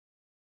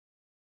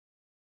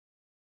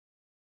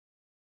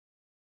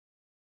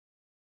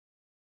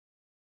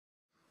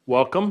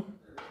Welcome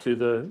to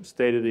the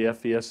State of the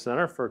FES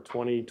Center for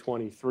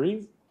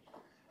 2023,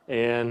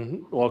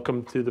 and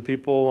welcome to the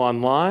people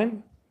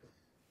online.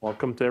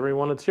 Welcome to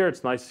everyone that's here.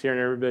 It's nice hearing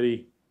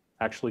everybody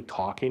actually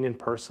talking in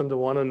person to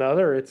one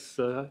another. It's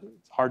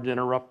hard to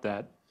interrupt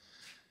that.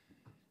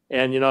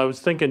 And I was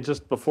thinking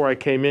just before I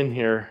came in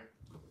here,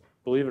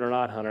 believe it or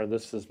not, Hunter,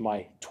 this is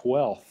my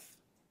 12th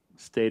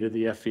State of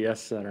the FES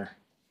Center.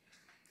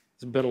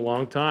 It's been a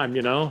long time,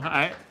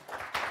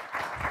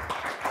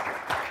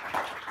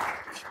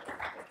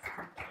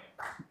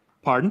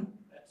 Pardon?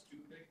 That's too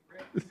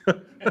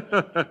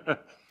big.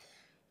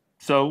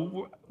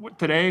 So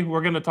today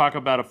we're going to talk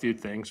about a few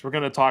things. We're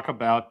going to talk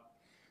about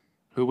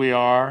who we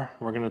are.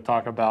 We're going to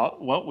talk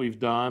about what we've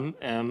done,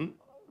 and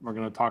we're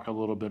going to talk a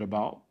little bit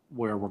about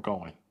where we're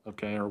going,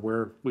 okay, or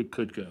where we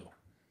could go.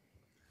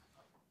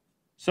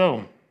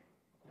 So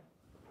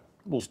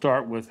we'll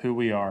start with who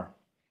we are.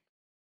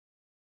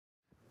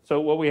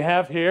 So what we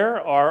have here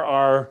are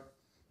our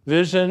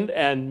vision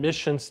and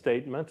mission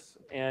statements,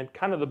 and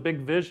kind of the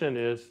big vision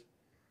is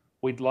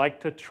we'd like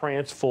to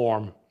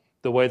transform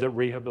the way that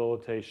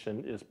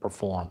rehabilitation is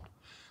performed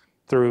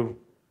through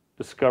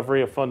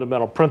discovery of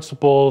fundamental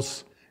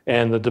principles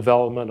and the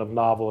development of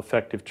novel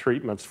effective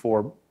treatments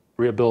for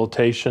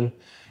rehabilitation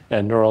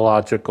and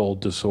neurological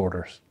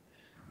disorders.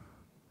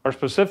 Our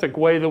specific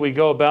way that we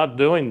go about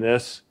doing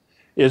this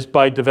is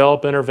by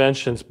developing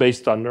interventions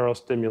based on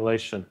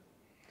neurostimulation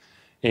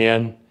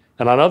and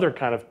on other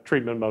kind of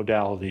treatment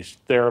modalities,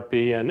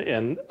 therapy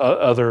and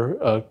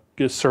other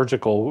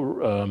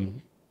surgical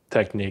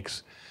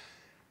techniques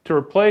to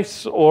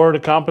replace or to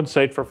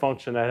compensate for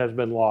function that has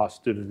been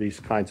lost due to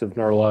these kinds of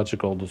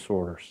neurological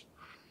disorders.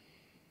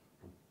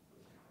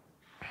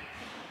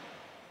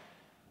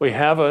 We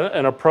have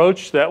an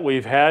approach that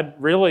we've had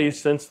really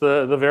since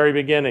the very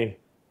beginning.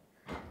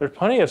 There's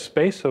plenty of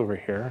space over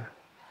here.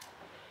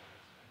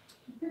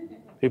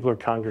 People are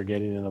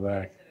congregating in the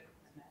back.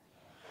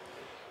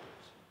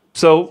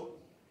 So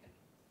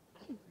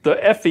the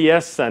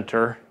FES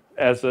Center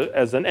as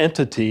an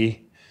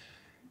entity,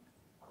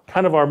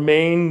 kind of our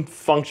main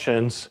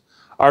functions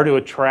are to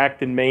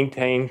attract and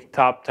maintain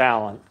top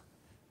talent,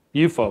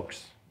 you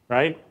folks,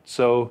 right?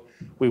 So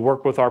we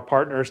work with our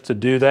partners to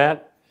do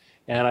that,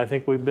 and I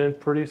think we've been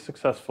pretty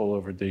successful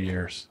over the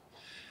years.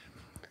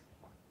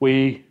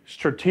 We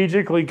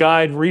strategically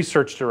guide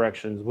research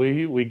directions.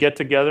 We get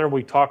together,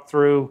 we talk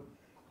through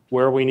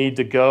where we need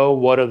to go,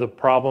 what are the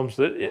problems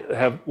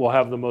that will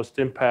have the most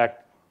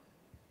impact,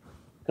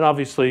 and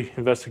obviously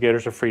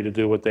investigators are free to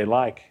do what they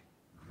like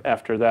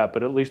after that,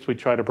 but at least we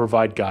try to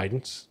provide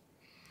guidance.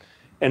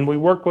 And we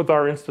work with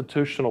our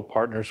institutional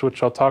partners,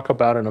 which I'll talk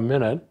about in a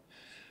minute,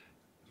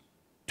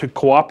 to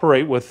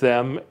cooperate with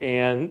them,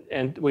 and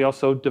we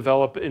also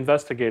develop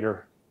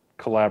investigator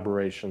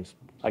collaborations.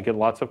 I get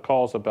lots of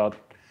calls about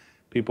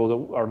people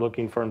that are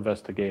looking for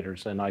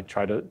investigators, and I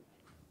try to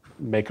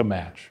make a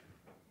match.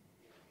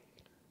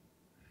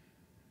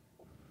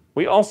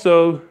 We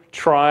also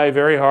try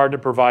very hard to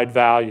provide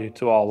value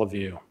to all of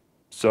you.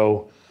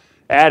 So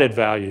added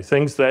value,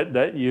 things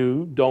that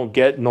you don't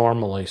get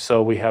normally.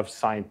 So we have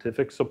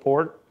scientific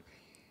support,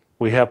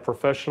 we have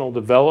professional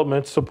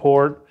development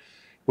support,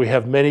 we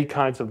have many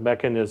kinds of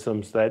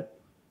mechanisms that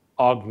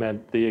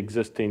augment the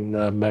existing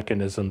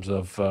mechanisms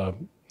of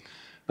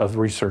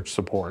research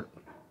support.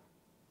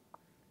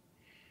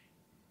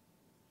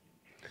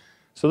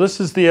 So this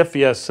is the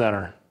FES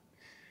Center.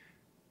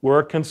 We're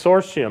a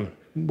consortium.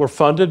 We're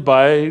funded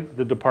by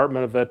the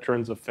Department of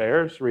Veterans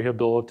Affairs,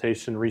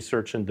 Rehabilitation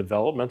Research and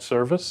Development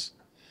Service.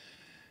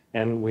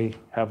 And we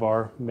have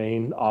our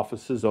main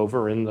offices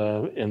over in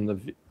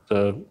the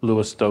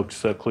Lewis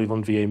Stokes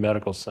Cleveland VA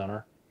Medical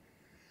Center.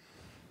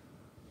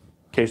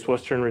 Case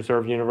Western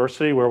Reserve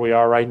University, where we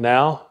are right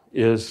now,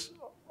 is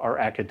our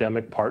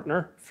academic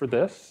partner for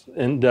this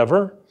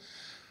endeavor.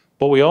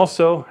 But we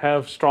also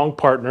have strong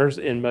partners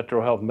in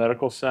Metro Health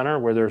Medical Center,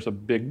 where there's a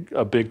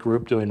big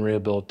group doing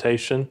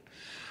rehabilitation.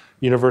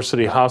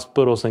 University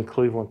Hospitals and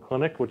Cleveland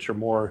Clinic, which are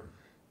more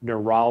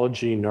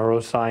neurology,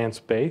 neuroscience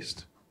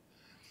based.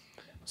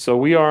 So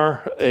we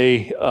are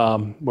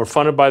we're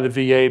funded by the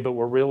VA, but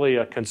we're really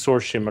a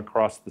consortium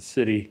across the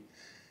city,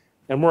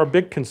 and we're a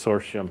big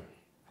consortium.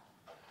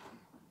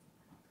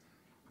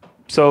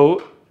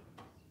 So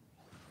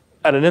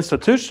at an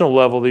institutional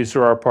level, these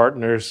are our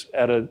partners.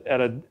 At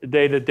a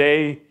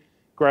day-to-day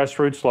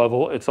grassroots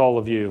level, it's all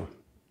of you.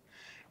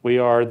 We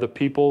are the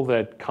people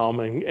that come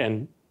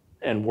and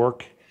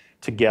work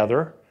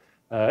together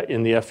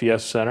in the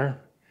FES Center.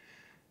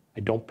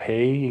 We don't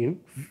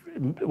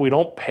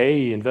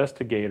pay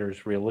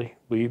investigators, really.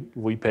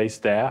 We pay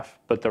staff,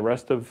 but the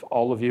rest of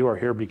all of you are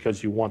here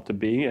because you want to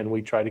be, and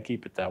we try to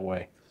keep it that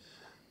way.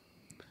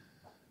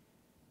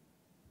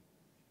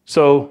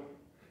 So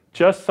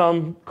just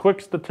some quick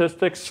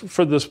statistics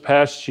for this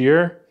past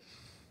year.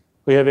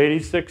 We have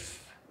 86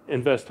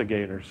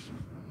 investigators.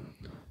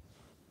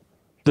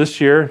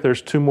 This year,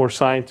 there's 2 more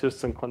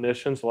scientists and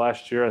clinicians.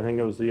 Last year, I think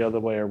it was the other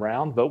way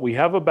around. But we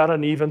have about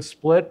an even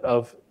split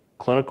of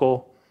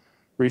clinical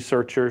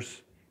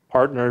researchers,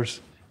 partners,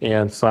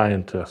 and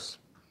scientists.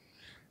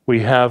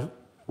 We have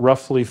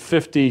roughly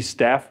 50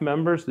 staff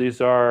members.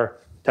 These are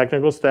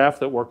technical staff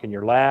that work in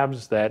your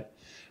labs, that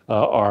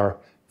are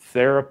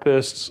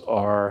therapists,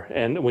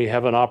 and we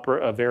have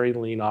a very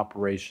lean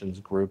operations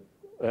group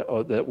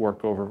that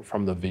work over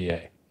from the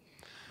VA.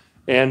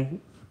 And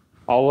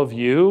all of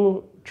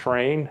you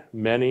train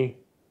many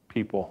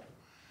people.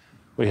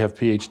 We have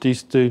PhD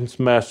students,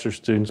 master's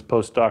students,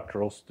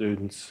 postdoctoral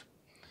students.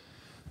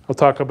 I'll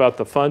talk about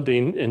the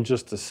funding in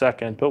just a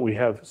second, but we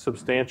have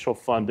substantial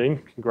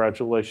funding.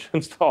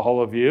 Congratulations to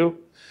all of you.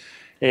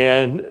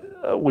 And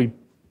we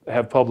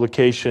have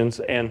publications,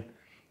 and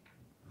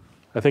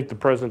I think the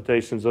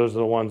presentations, those are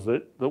the ones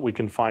that we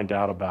can find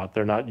out about.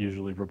 They're not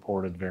usually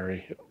reported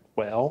very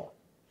well,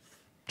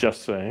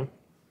 just saying.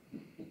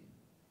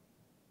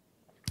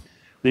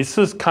 This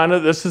is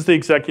the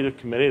executive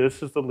committee.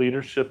 This is the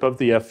leadership of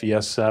the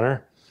FES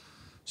Center.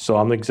 So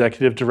I'm the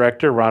executive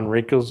director. Ron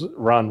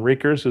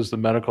Riekers is the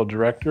medical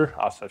director.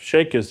 Asaf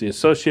Sheikh is the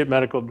associate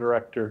medical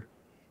director.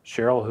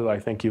 Cheryl, who I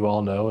think you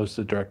all know, is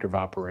the director of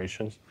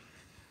operations.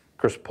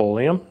 Chris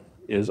Polium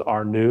is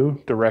our new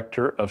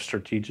director of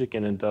strategic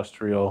and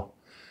industrial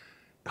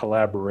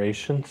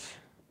collaborations.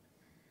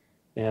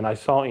 And I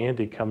saw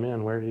Andy come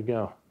in. Where did he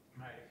go?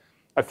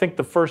 I think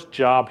the first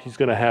job he's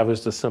going to have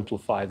is to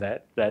simplify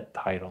that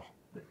title.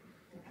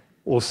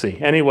 We'll see.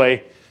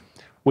 Anyway,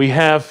 we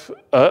have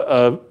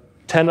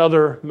 10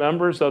 other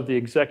members of the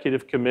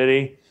executive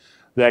committee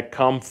that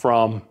come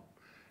from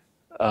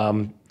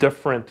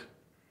different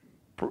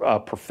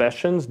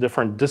professions,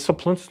 different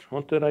disciplines.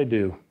 What did I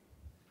do?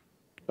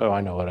 Oh,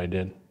 I know what I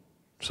did.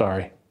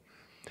 Sorry.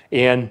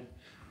 And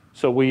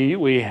so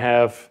we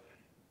have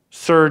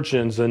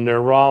surgeons and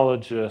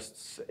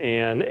neurologists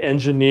and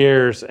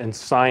engineers and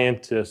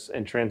scientists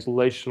and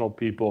translational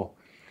people.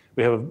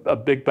 We have a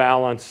big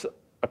balance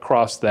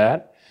across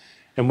that.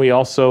 And we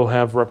also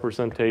have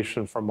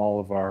representation from all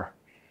of our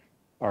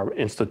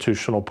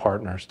institutional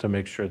partners to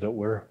make sure that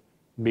we're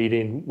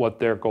meeting what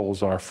their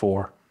goals are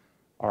for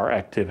our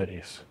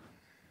activities.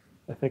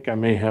 I think I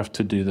may have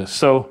to do this.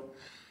 So I'm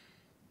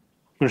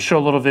going to show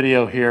a little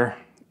video here,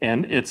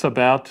 and it's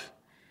about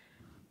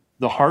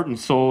the heart and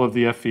soul of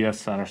the FES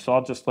Center. So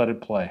I'll just let it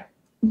play.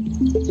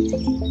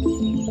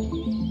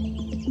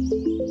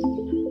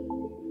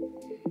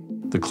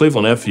 The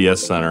Cleveland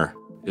FES Center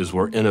is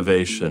where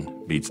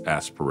innovation meets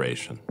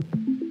aspiration.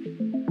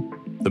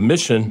 The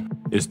mission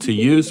is to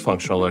use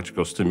functional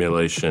electrical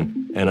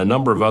stimulation and a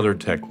number of other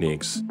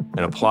techniques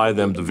and apply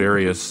them to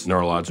various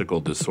neurological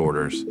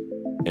disorders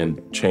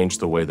and change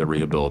the way the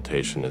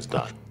rehabilitation is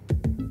done.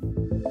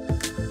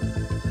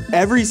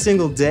 Every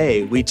single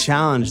day, we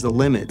challenge the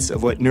limits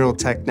of what neural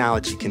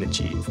technology can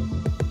achieve.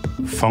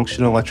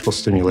 Functional electrical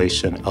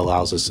stimulation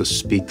allows us to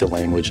speak the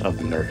language of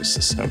the nervous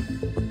system.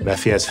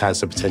 FES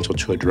has the potential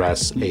to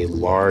address a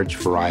large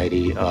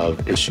variety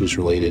of issues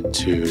related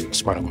to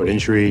spinal cord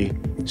injury,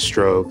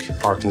 stroke,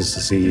 Parkinson's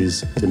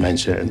disease,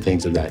 dementia, and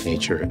things of that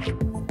nature.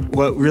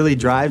 What really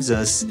drives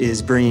us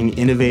is bringing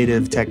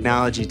innovative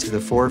technology to the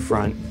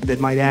forefront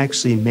that might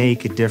actually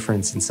make a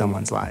difference in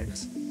someone's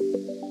lives.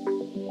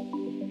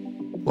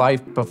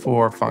 Life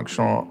before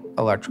functional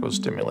electrical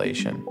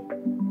stimulation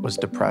was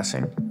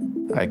depressing.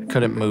 I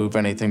couldn't move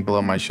anything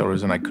below my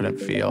shoulders and I couldn't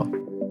feel.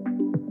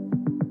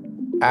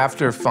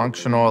 After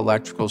functional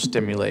electrical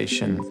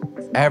stimulation,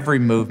 every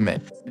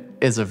movement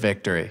is a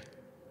victory.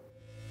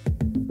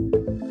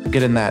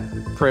 Getting that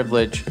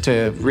privilege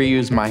to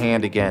reuse my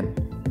hand again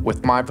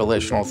with my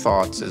volitional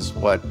thoughts is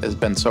what has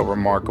been so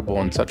remarkable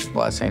and such a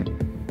blessing.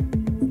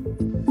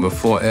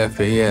 Before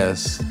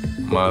FES,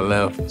 my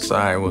left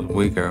side was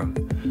weaker.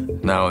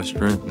 Now it's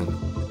strengthened.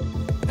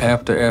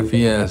 After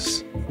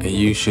FES,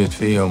 you should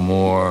feel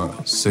more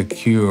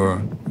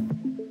secure.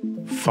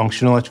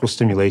 Functional electrical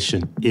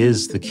stimulation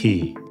is the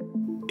key.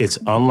 It's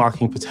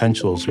unlocking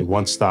potentials we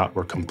once thought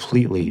were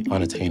completely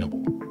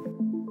unattainable.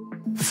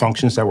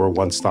 Functions that were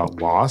once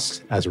thought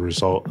lost as a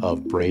result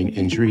of brain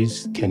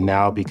injuries can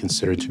now be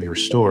considered to be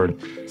restored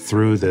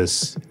through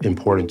this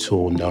important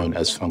tool known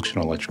as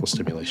functional electrical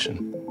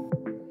stimulation.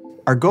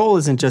 Our goal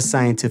isn't just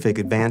scientific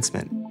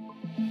advancement.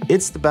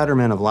 It's the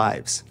betterment of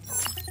lives.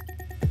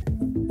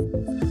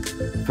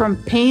 From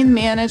pain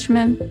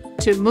management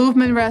to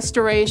movement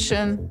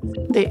restoration,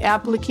 the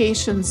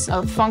applications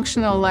of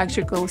functional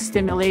electrical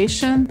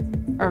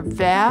stimulation are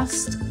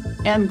vast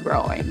and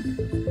growing.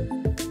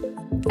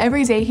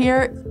 Every day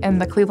here in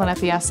the Cleveland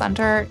FES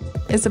Center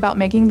is about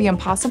making the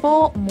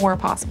impossible more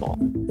possible.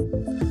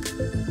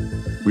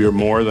 We are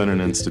more than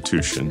an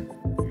institution.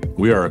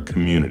 We are a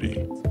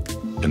community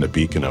and a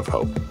beacon of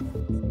hope.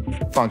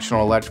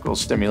 Functional electrical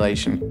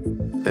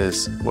stimulation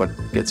is what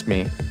gets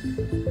me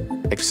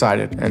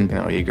excited and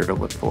eager to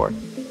look forward.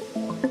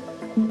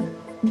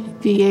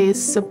 VA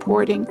is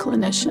supporting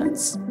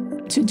clinicians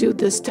to do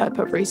this type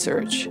of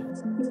research.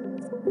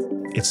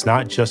 It's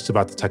not just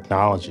about the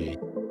technology.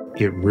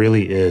 It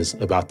really is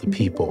about the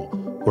people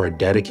who are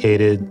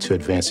dedicated to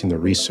advancing the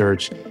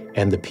research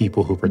and the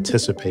people who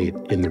participate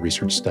in the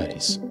research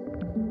studies.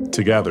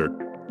 Together,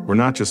 we're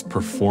not just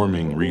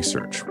performing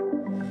research.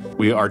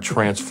 We are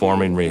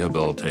transforming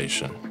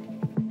rehabilitation.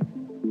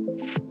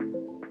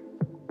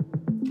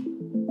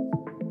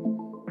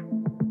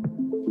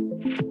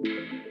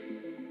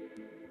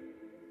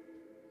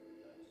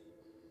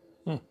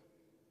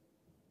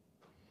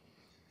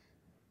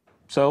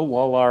 So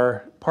while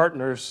our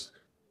partners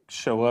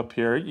show up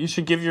here, you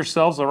should give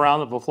yourselves a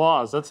round of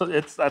applause. That's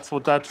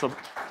what the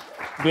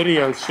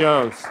video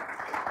shows.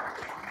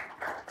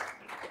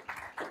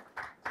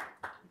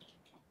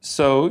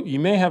 So you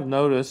may have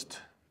noticed,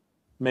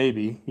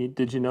 maybe,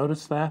 did you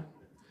notice that?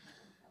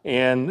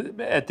 And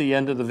at the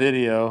end of the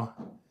video,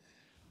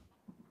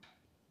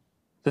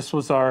 this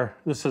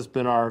has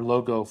been our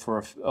logo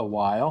for a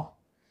while,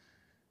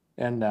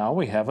 and now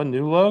we have a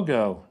new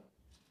logo.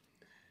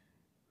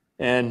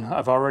 And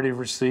I've already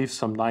received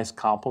some nice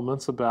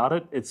compliments about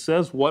it. It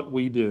says what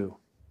we do,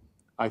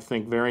 I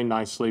think, very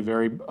nicely,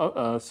 very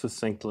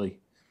succinctly.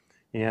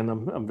 And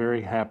I'm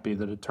very happy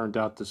that it turned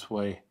out this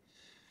way.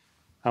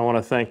 I want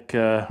to thank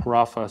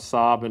Rafa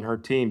Saab and her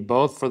team,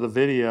 both for the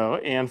video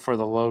and for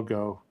the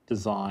logo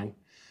design.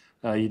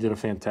 You did a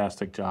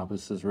fantastic job.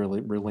 This is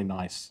really, really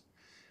nice.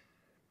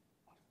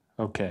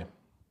 Okay.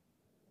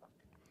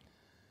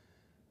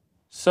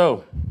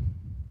 So,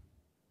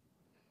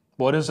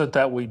 what is it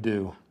that we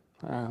do?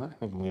 I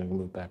think I'm going to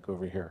move back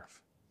over here.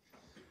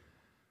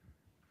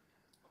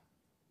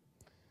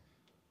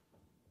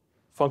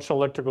 Functional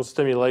electrical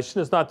stimulation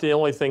is not the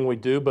only thing we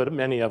do, but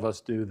many of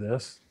us do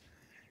this.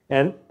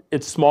 And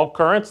it's small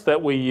currents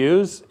that we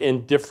use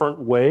in different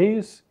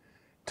ways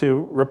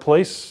to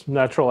replace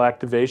natural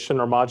activation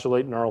or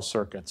modulate neural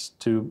circuits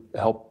to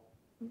help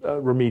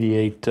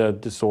remediate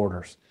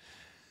disorders.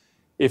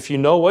 If you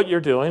know what you're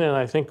doing, and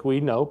I think we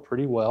know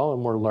pretty well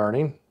and we're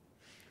learning,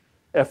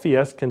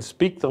 FES can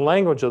speak the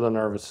language of the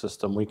nervous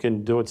system. We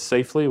can do it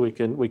safely. We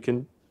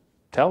can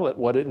tell it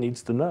what it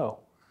needs to know.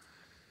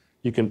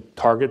 You can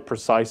target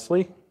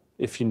precisely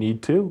if you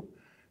need to,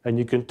 and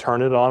you can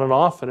turn it on and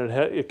off, and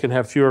it can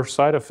have fewer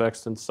side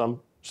effects than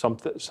some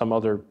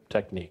other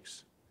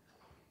techniques.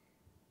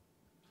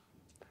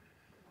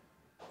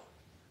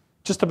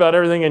 Just about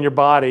everything in your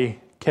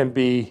body can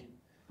be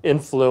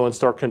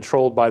influenced or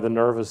controlled by the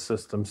nervous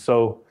system.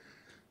 So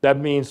that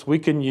means we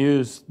can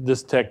use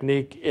this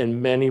technique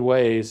in many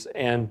ways,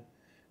 and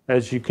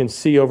as you can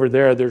see over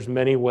there, there's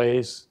many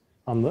ways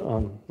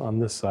on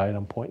this side.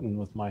 I'm pointing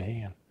with my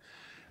hand.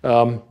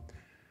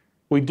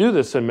 We do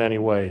this in many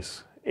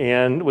ways,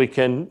 and we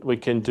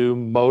can do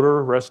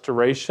motor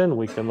restoration.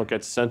 We can look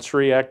at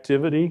sensory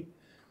activity.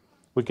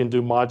 We can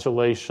do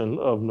modulation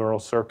of neural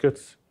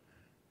circuits.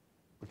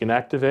 We can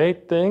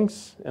activate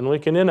things, and we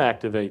can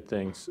inactivate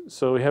things.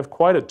 So we have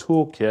quite a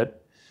toolkit.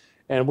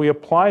 And we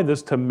apply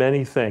this to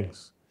many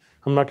things.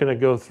 I'm not going to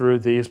go through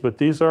these, but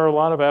these are a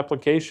lot of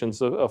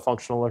applications of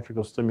functional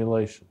electrical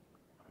stimulation.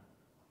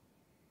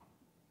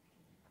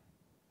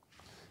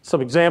 Some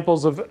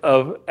examples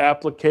of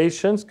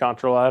applications: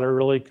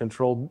 contralaterally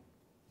controlled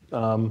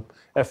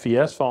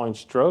FES following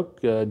stroke,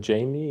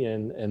 Jamie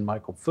and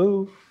Michael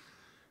Fu.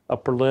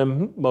 Upper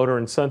limb motor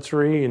and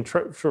sensory and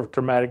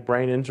traumatic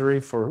brain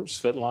injury for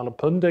Svetlana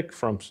Pundik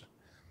from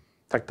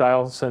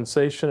tactile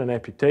sensation and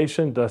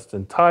amputation,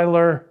 Dustin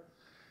Tyler.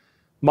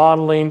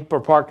 Modeling for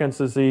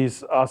Parkinson's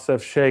disease,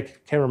 Asif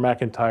Sheikh. Cameron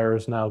McIntyre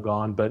is now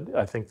gone, but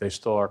I think they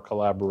still are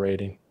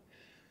collaborating.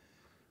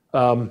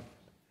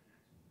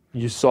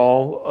 You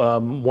saw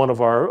one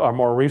of our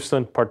more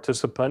recent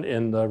participant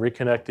in the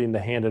reconnecting the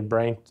hand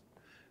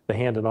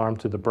and arm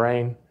to the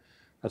brain.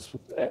 That's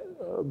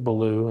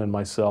Baloo and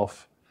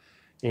myself.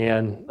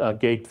 And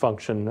gait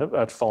function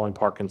at following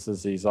Parkinson's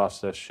disease,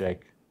 Asif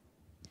Sheikh.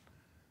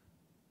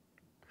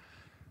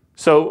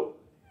 So,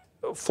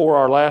 for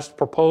our last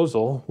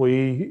proposal,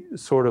 we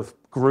sort of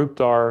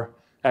grouped our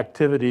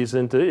activities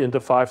into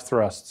 5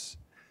 thrusts.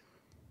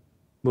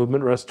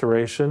 Movement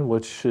restoration,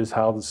 which is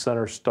how the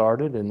center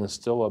started and is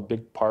still a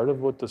big part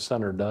of what the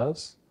center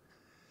does.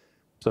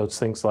 So it's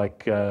things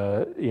like,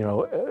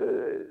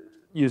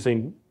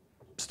 using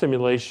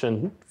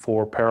stimulation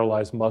for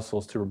paralyzed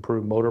muscles to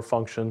improve motor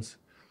functions.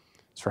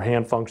 It's for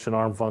hand function,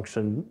 arm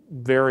function,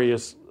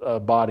 various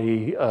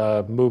body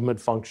movement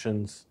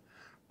functions,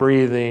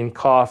 breathing,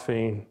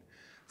 coughing,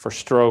 for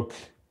stroke,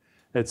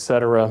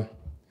 etc.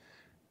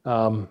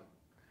 The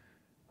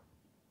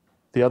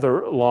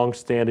other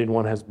long-standing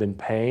one has been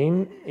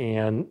pain,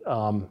 and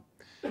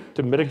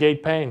to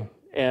mitigate pain.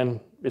 And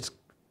it's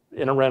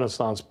in a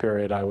renaissance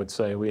period, I would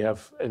say. We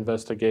have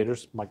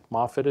investigators, Mike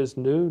Moffitt is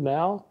new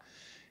now,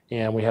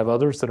 and we have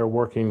others that are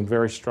working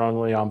very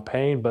strongly on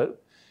pain,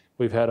 but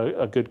we've had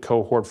a good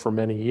cohort for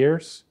many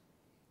years.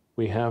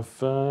 We have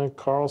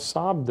Carl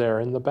Saab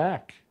there in the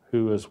back,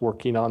 who is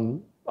working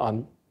on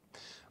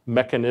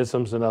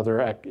mechanisms and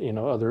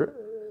other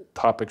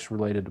topics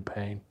related to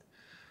pain.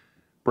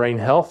 Brain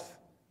health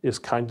is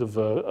kind of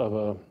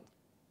a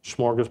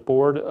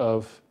smorgasbord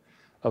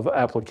of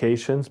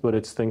applications, but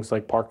it's things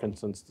like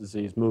Parkinson's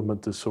disease,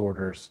 movement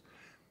disorders,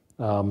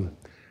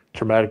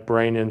 traumatic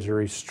brain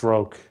injury,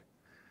 stroke,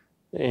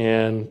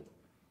 and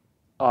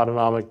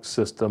autonomic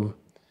system,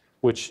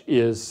 which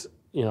is,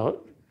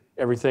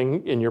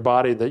 everything in your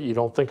body that you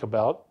don't think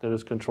about that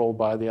is controlled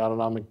by the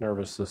autonomic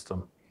nervous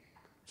system.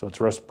 So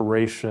it's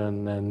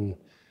respiration and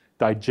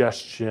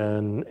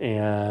digestion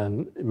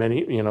and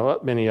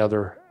many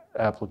other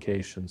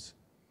applications.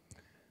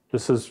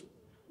 This has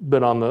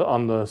been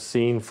on the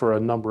scene for a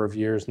number of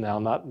years now,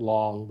 not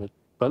long,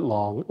 but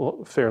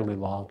long, fairly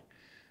long,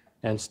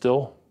 and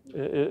still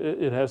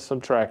it has some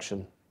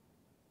traction.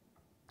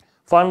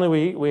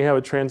 Finally, we have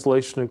a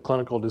translation and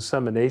clinical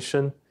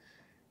dissemination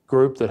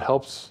group that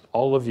helps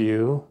all of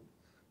you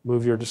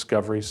move your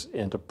discoveries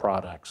into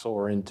products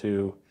or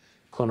into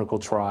clinical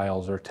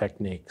trials or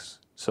techniques.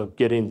 So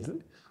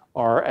getting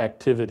our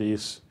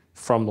activities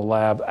from the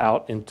lab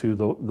out into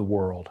the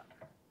world.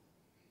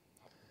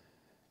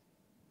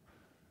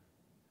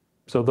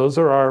 So those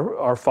are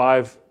our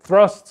 5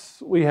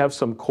 thrusts. We have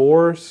some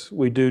cores.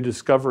 We do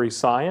discovery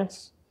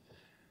science.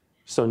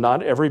 So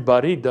not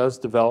everybody does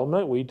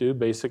development. We do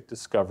basic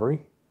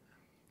discovery.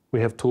 We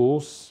have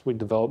tools. We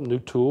develop new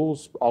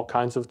tools, all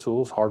kinds of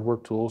tools, hardware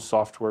tools,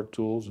 software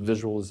tools,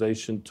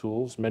 visualization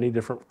tools, many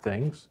different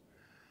things.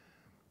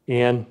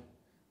 And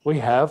we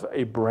have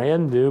a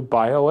brand new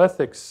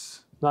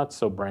bioethics, not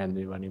so brand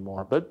new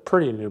anymore, but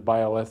pretty new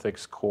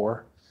bioethics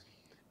core.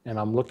 And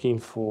I'm looking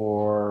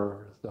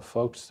for the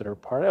folks that are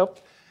part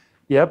of.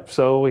 Yep,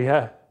 so we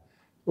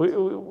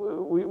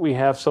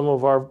have some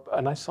of our,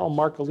 and I saw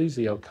Mark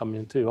Alizio come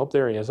in too. Oh,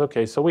 there he is.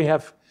 Okay, so we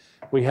have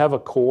a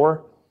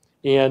core,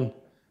 and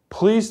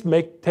please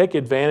take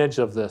advantage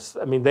of this.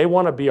 I mean, they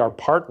want to be our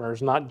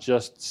partners, not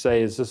just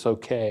say, is this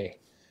okay?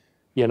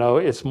 You know,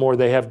 it's more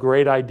they have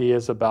great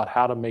ideas about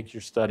how to make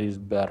your studies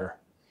better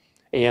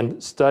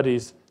and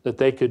studies that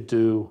they could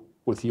do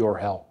with your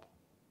help,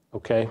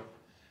 okay?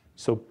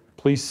 So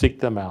please seek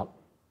them out.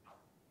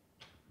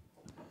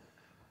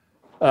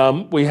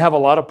 We have a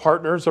lot of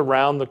partners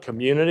around the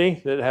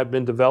community that have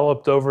been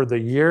developed over the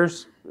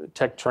years.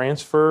 Tech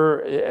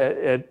transfer,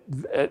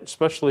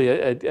 especially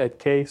at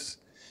CASE.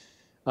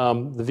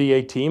 The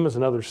VA team is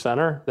another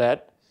center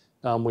that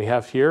we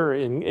have here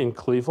in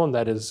Cleveland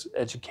that is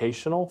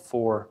educational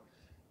for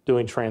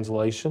doing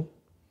translation.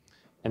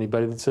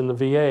 Anybody that's in the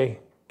VA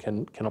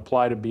can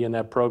apply to be in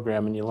that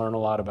program, and you learn a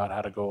lot about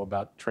how to go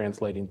about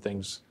translating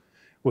things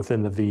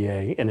within the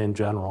VA and in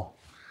general.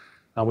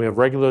 We have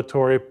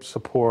regulatory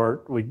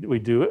support. We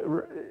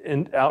do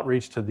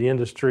outreach to the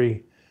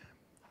industry,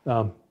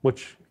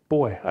 which,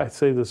 boy, I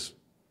say this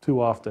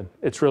too often.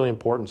 It's really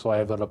important, so I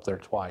have it up there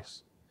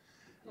twice.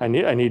 I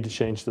need to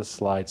change this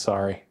slide,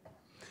 sorry.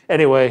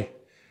 Anyway,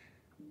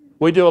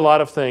 we do a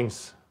lot of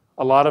things.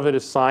 A lot of it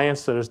is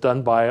science that is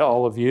done by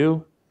all of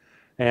you,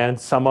 and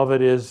some of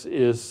it is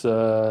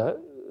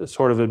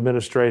sort of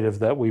administrative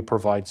that we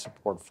provide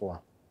support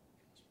for.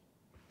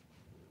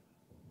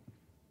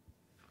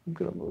 I'm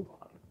going to move on.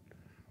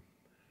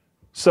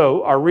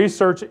 So our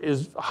research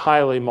is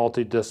highly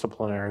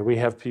multidisciplinary. We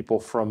have people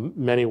from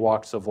many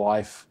walks of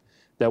life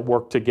that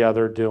work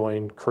together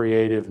doing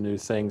creative new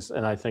things,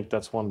 and I think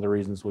that's one of the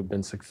reasons we've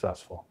been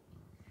successful.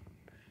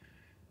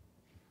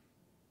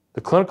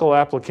 The clinical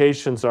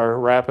applications are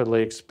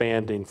rapidly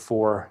expanding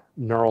for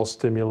neural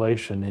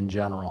stimulation in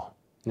general.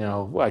 You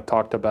know, I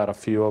talked about a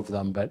few of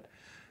them, but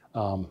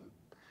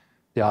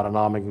the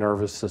autonomic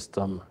nervous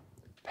system,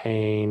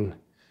 pain,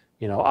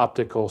 you know,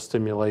 optical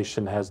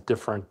stimulation has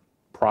different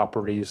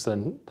properties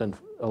than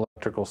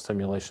electrical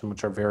stimulation,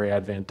 which are very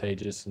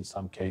advantageous in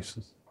some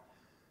cases.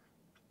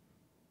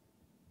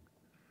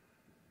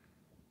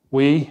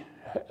 We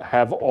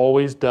have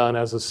always done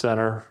as a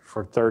center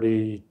for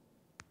 32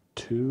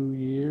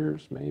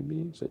 years, maybe,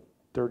 is it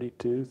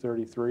 32,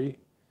 33?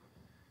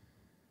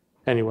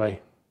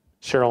 Anyway,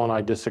 Cheryl and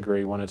I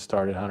disagree when it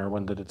started. Hunter,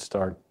 when did it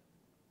start?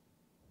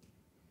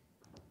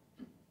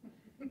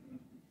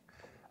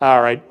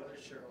 All right. What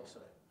does Cheryl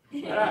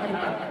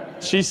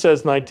say? She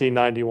says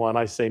 1991,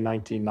 I say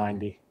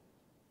 1990.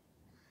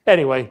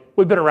 Anyway,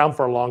 we've been around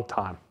for a long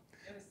time.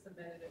 It was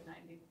submitted at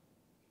 90,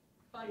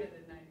 funded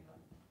at 91.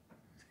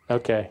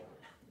 Okay.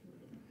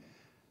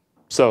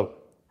 So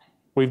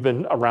we've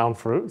been around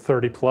for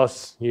 30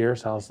 plus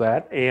years, how's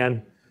that?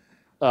 And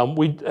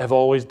we have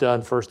always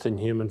done first in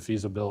human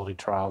feasibility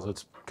trials.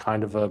 It's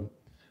kind of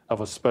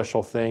a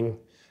special thing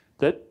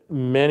that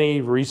many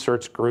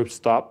research groups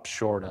stop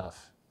short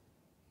of.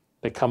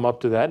 They come up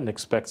to that and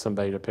expect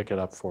somebody to pick it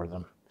up for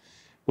them.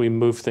 We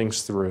move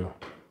things through,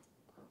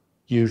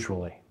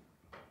 usually,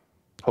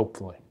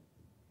 hopefully.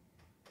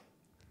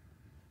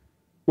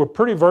 We're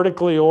pretty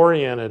vertically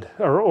oriented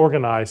or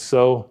organized,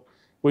 so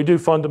we do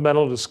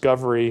fundamental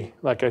discovery,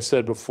 like I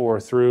said before,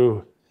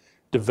 through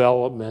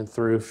development,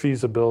 through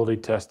feasibility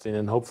testing,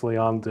 and hopefully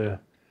on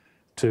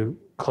to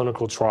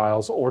clinical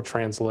trials or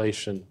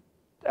translation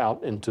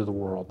out into the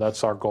world.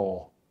 That's our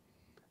goal.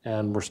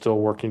 And we're still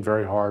working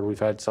very hard. We've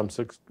had some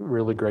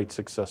really great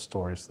success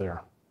stories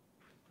there.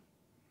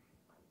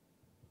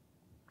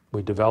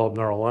 We develop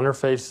neural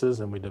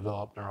interfaces and we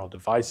develop neural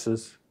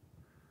devices.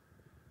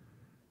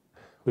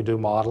 We do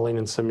modeling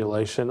and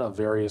simulation of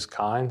various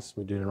kinds.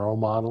 We do neural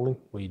modeling.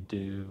 We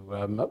do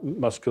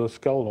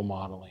musculoskeletal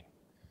modeling.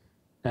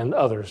 and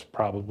others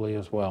probably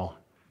as well.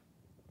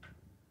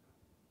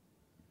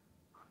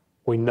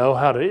 We know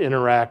how to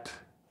interact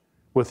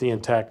with the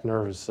intact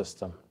nervous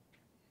system.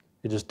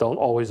 You just don't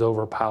always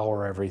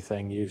overpower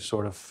everything. You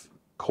sort of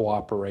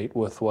cooperate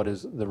with what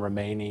is the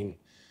remaining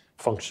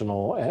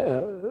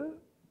functional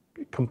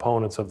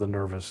components of the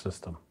nervous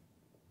system.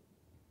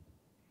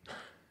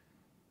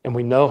 And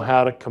we know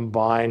how to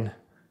combine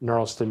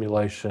neural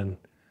stimulation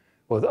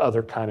with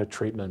other kind of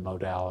treatment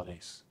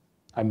modalities.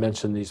 I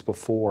mentioned these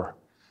before.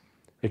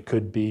 It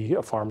could be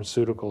a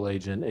pharmaceutical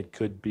agent, it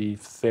could be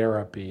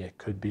therapy, it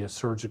could be a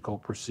surgical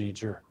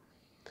procedure.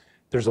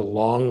 There's a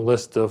long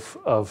list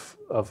of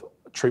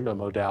treatment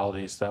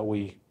modalities that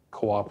we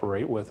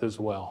cooperate with as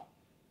well.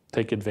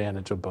 Take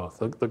advantage of both.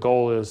 The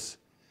goal is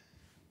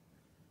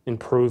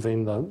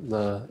improving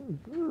the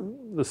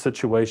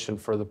situation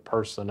for the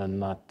person and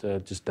not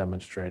just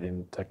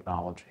demonstrating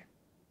technology.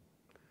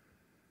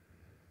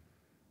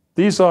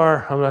 These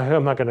are,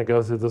 I'm not going to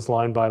go through this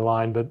line by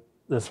line, but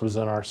this was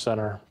in our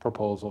center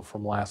proposal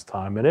from last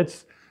time. And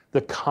it's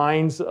the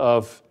kinds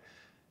of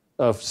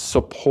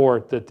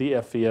support that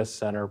the FES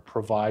Center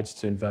provides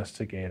to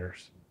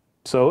investigators.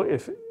 So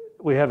if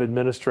we have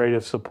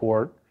administrative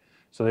support,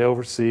 so they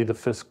oversee the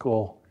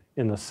fiscal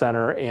in the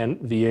center and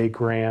VA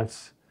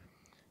grants.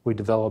 We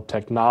develop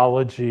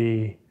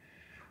technology.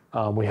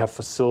 We have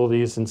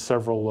facilities in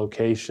several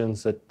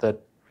locations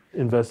that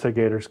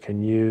investigators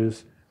can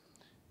use.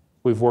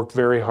 We've worked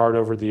very hard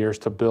over the years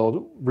to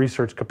build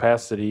research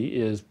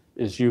capacity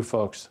is you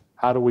folks.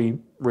 How do we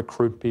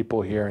recruit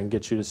people here and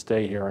get you to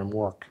stay here and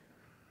work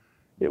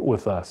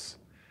with us?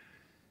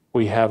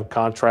 We have a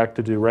contract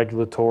to do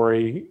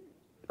regulatory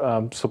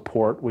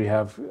support. We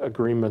have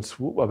agreements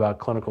about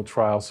clinical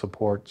trial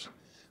support.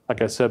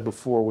 Like I said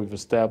before, we've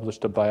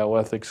established a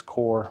bioethics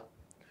core.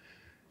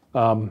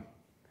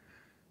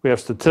 We have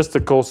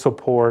statistical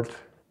support.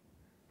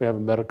 We have a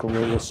medical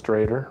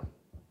administrator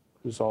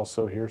who's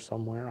also here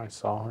somewhere. I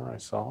saw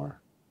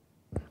her.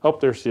 Oh,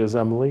 there she is,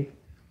 Emily.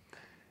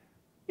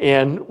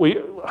 And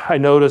I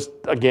noticed,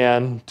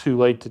 again, too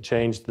late to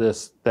change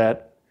this,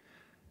 that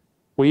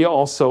we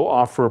also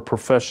offer a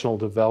professional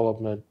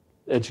development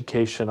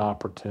education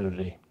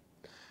opportunity.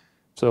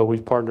 So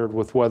we've partnered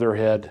with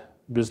Weatherhead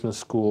Business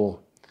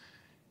School.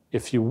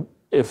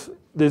 If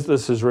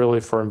this is really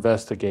for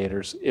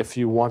investigators, if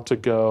you want to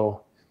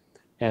go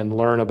and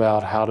learn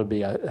about how to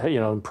be,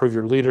 improve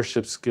your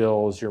leadership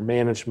skills, your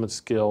management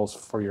skills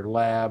for your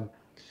lab,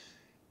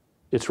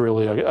 it's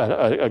really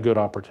a good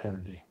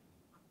opportunity.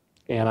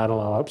 And I don't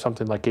know,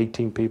 something like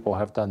 18 people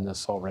have done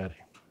this already.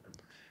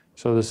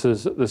 So this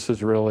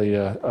is really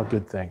a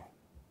good thing.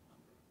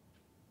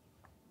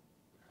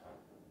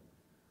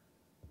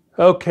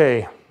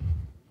 Okay,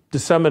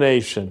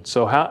 dissemination.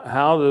 So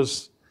how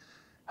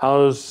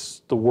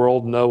does the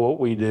world know what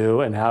we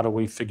do, and how do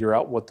we figure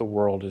out what the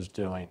world is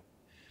doing?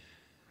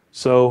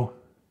 So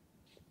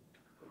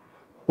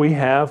we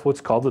have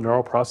what's called the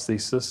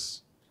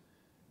neuroprosthesis.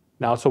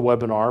 Now it's a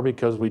webinar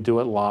because we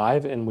do it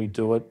live and we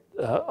do it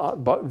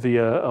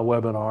via a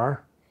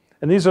webinar.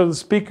 And these are the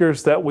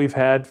speakers that we've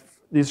had.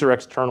 These are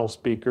external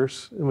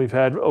speakers, and we've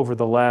had over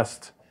the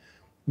last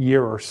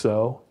year or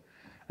so.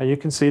 And you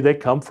can see they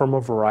come from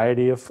a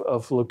variety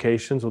of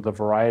locations with a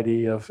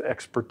variety of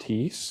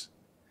expertise.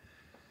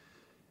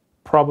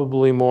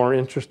 Probably more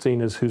interesting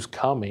is who's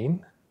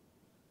coming.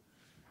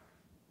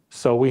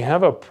 So we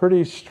have a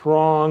pretty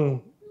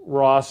strong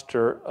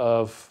roster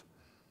of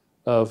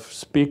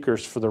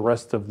speakers for the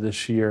rest of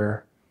this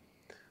year.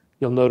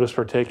 You'll notice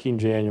we're taking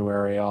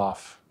January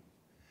off.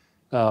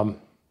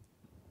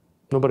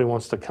 Nobody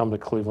wants to come to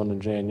Cleveland in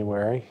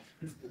January.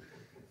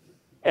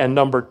 And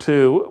number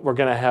two, we're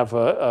going to have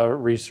a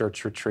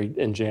research retreat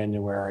in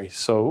January.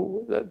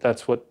 So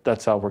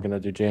that's how we're going to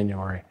do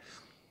January.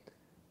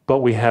 But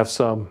we have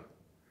some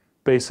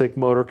basic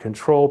motor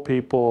control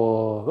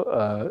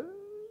people,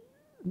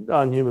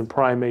 non-human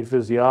primate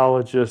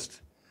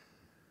physiologist,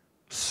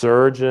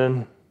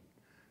 surgeon,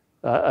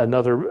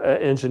 another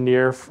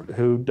engineer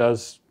who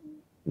does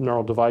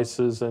neural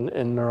devices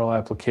and neural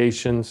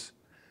applications,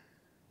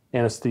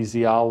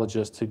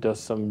 anesthesiologist who does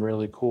some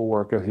really cool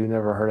work. If you've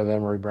never heard of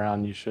Emory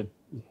Brown, you should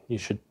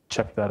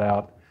check that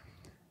out.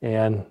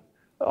 And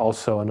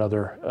also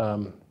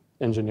another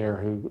engineer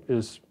who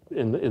is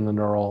in the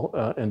neural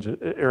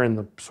or in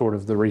the sort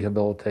of the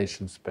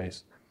rehabilitation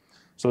space.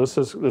 So this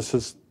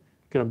is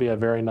going to be a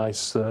very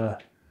nice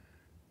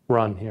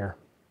run here.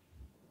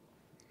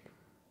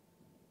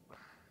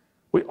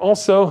 We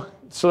also,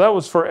 so that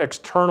was for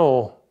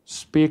external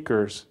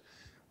speakers.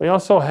 We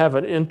also have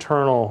an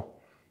internal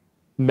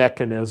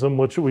mechanism,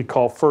 which we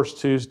call First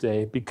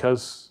Tuesday,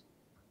 because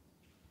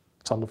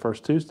it's on the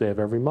first Tuesday of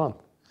every month.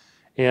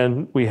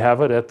 And we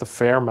have it at the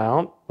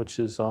Fairmount, which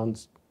is on,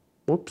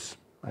 whoops,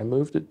 I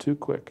moved it too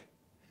quick,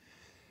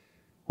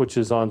 which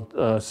is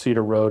on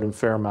Cedar Road in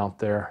Fairmount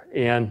there.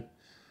 And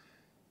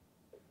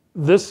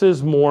this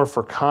is more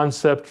for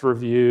concept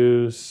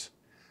reviews.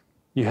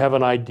 You have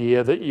an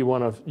idea that you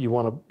want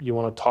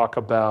to talk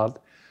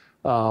about.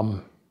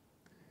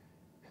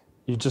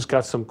 you just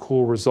got some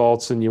cool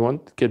results and you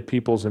want to get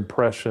people's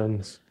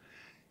impressions,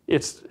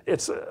 it's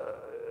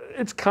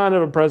kind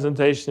of a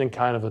presentation and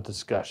kind of a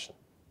discussion.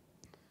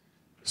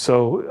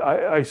 So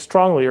I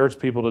strongly urge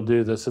people to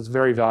do this. It's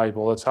very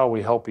valuable. It's how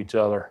we help each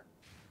other.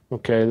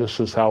 Okay, this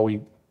is how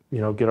we,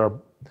 get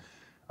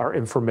our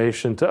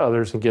information to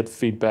others and get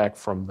feedback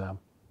from them.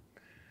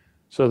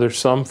 So there's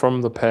some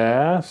from the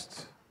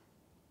past.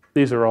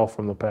 These are all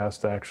from the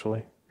past,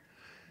 actually.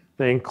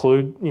 They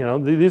include,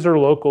 these are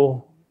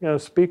local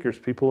speakers,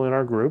 people in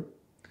our group.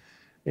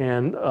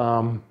 And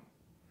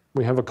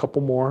we have a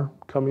couple more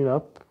coming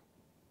up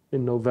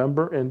in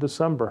November and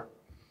December.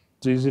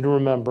 It's easy to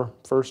remember,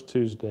 first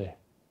Tuesday.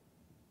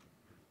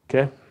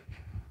 Okay?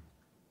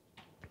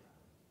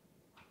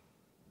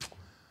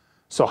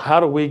 So how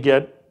do we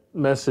get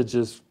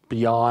messages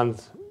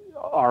beyond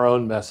our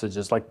own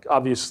messages? Like,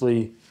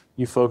 obviously,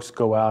 you folks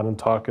go out and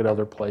talk at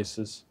other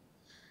places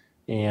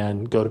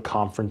and go to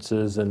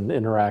conferences and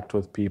interact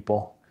with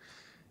people.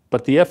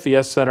 But the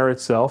FES Center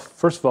itself,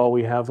 first of all,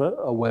 we have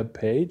a web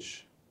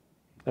page,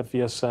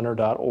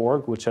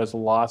 fescenter.org, which has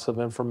lots of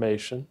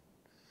information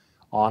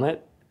on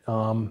it.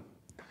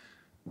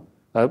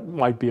 That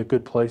might be a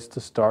good place to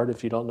start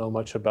if you don't know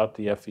much about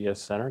the FES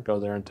Center. Go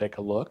there and take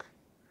a look.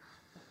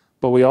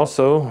 But we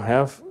also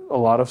have a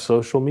lot of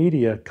social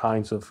media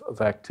kinds of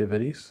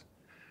activities.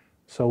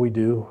 So we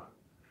do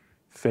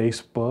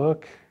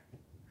Facebook.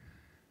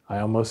 I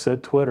almost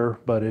said Twitter,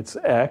 but it's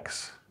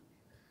X,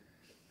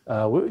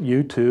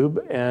 YouTube,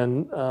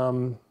 and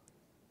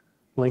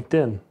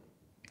LinkedIn.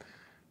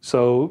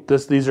 So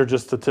these are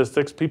just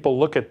statistics. People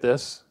look at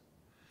this.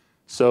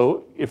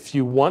 So if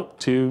you want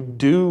to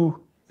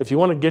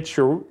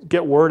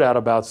get word out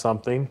about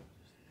something,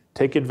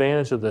 take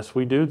advantage of this.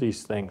 We do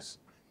these things.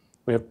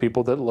 We have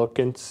people that look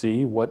and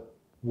see what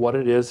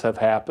it is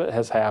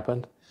has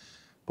happened,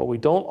 but we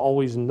don't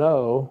always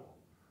know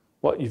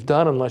what you've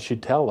done unless you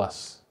tell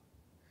us.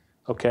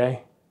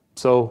 Okay?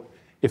 So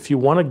if you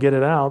want to get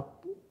it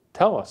out,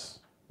 tell us.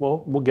 We'll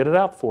get it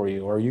out for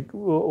you, or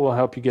we'll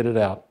help you get it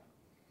out.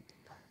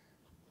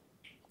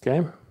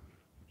 Okay?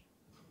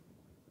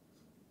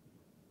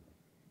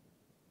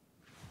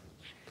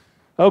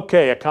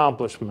 Okay,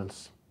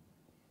 accomplishments.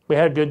 We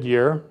had a good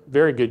year,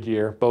 very good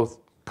year, both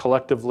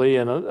collectively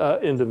and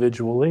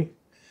individually.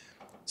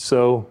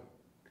 So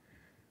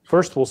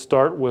first we'll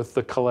start with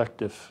the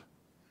collective.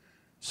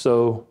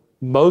 So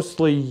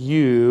mostly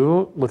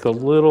you, with a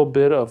little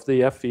bit of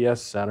the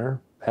FES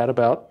Center, had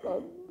about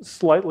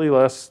slightly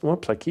less,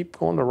 whoops, I keep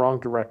going the wrong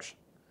direction,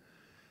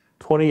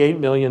 $28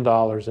 million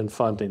in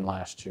funding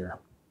last year.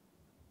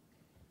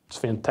 It's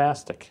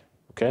fantastic,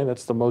 okay?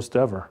 That's the most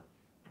ever.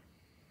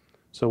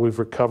 So we've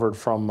recovered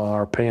from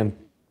our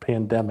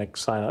pandemic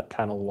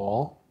kind of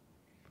lull.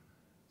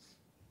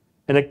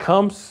 And it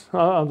comes,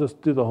 I'll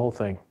just do the whole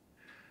thing.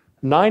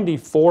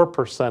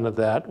 94% of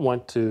that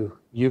went to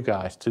you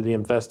guys, to the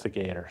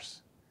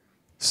investigators.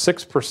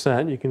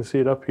 6%, you can see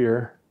it up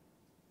here,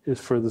 is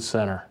for the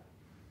center.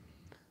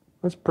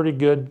 That's pretty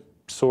good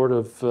sort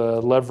of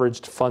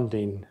leveraged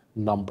funding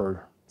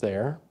number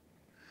there.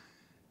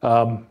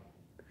 And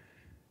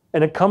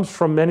it comes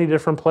from many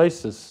different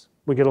places.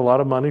 We get a lot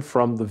of money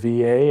from the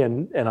VA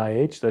and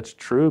NIH, that's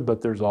true,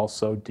 but there's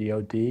also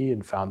DOD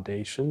and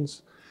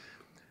foundations.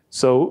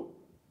 So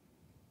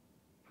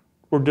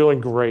we're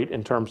doing great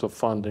in terms of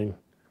funding.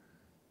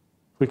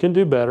 We can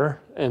do better,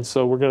 and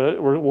so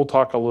we'll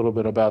talk a little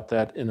bit about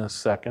that in a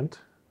second.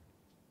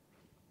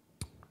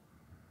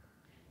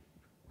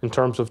 In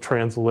terms of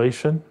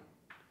translation,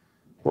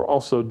 we're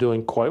also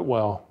doing quite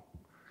well.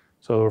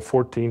 So there are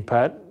 14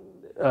 patent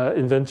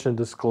invention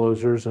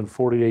disclosures and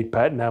 48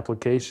 patent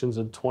applications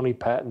and 20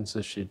 patents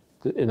issued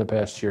in the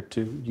past year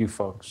to you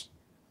folks.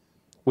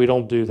 We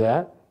don't do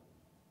that.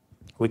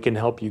 We can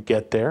help you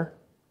get there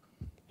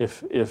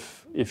if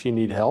you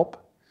need help.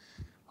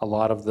 A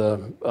lot of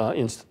the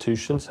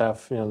institutions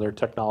have their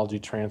technology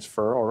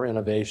transfer or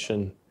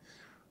innovation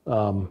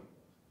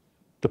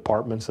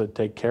departments that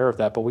take care of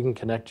that, but we can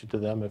connect you to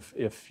them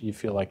if you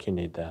feel like you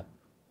need that.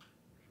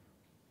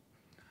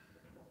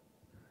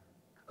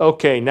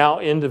 Okay, now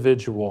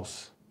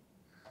individuals.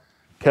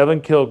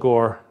 Kevin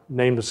Kilgore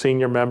named a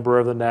senior member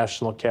of the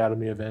National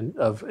Academy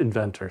of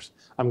Inventors.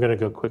 I'm going to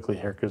go quickly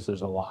here because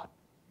there's a lot.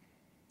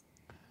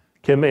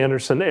 Kim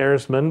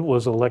Anderson-Ersman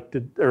was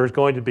elected, or is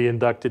going to be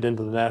inducted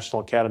into the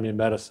National Academy of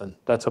Medicine.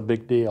 That's a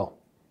big deal.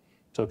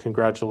 So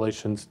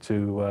congratulations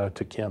to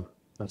Kim.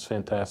 That's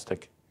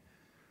fantastic.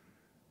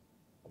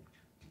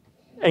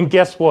 And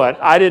guess what?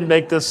 I didn't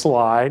make this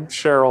slide.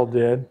 Cheryl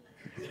did.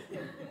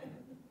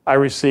 I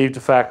received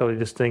a Faculty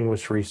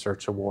Distinguished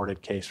Research Award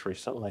at Case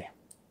recently.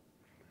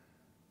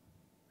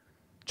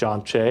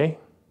 John Che,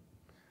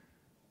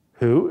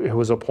 who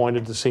was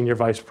appointed the Senior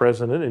Vice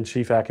President and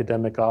Chief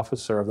Academic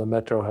Officer of the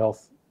Metro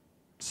Health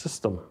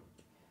System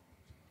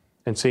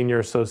and Senior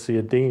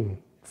Associate Dean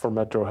for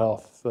Metro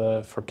Health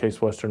for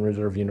Case Western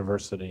Reserve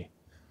University.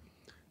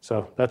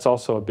 So that's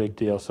also a big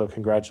deal, so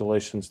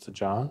congratulations to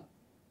John.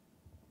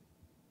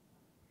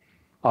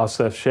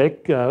 Asif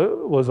Sheikh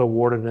was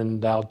awarded an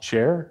endowed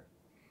chair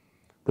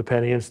the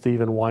Penny and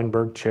Stephen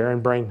Weinberg Chair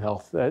in Brain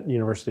Health at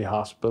University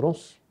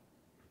Hospitals.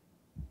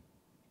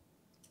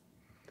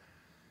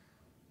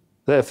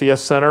 The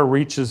FES Center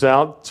reaches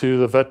out to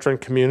the veteran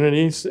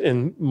communities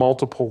in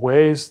multiple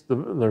ways.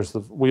 There's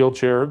the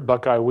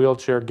Buckeye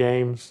wheelchair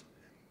games,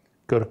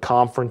 go to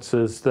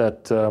conferences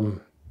that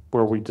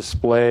where we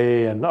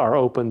display and are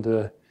open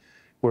to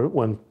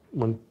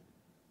when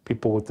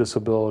people with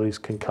disabilities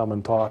can come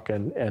and talk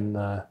and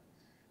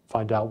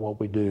find out what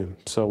we do.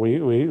 So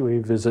we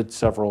visit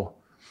several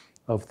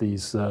of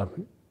these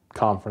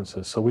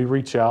conferences. So we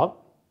reach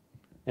out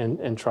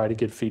and try to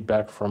get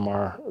feedback from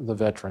the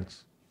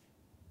veterans.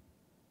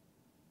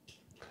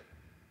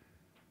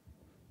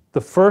 The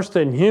first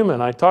in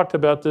human, I talked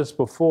about this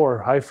before,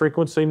 high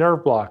frequency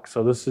nerve block.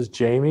 So this is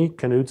Jamie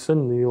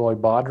Knudsen, Niloy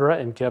Badra,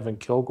 and Kevin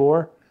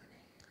Kilgore.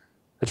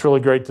 It's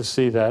really great to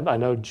see that. I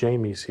know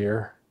Jamie's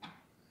here.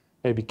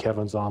 Maybe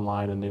Kevin's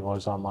online and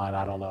Niloy's online,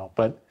 I don't know.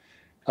 But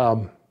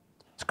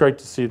it's great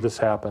to see this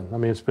happen. I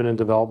mean, it's been in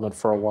development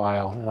for a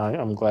while, and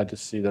I'm glad to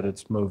see that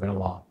it's moving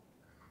along.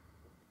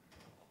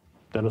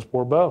 Dennis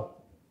Bourbeau,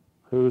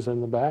 who's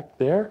in the back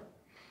there.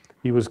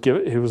 He was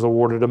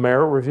awarded a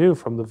merit review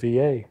from the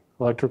VA.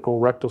 Electrical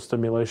rectal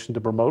stimulation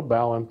to promote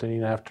bowel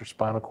emptying after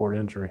spinal cord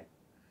injury.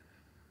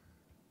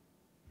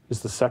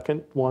 Is the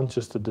second one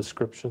just a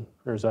description,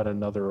 or is that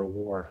another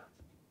award?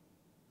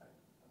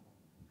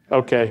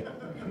 Okay.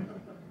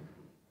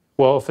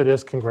 Well, if it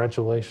is,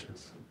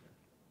 congratulations.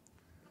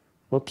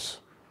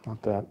 Whoops,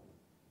 not that.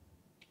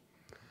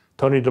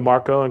 Tony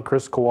DeMarco and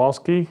Chris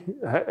Kowalski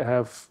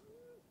have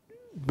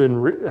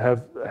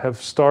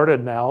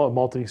started now a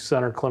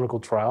multi-center clinical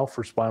trial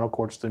for spinal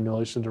cord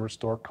stimulation to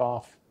restore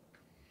cough.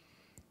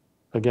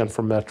 Again,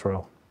 from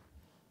Metro.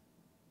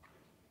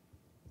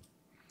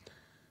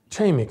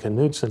 Jamie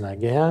Knudsen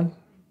again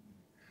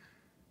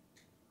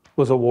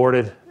was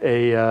awarded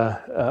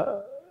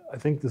I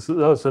think this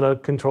is in a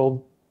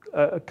controlled,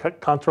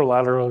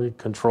 contralaterally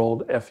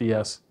controlled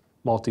FES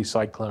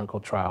multi-site clinical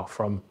trial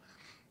from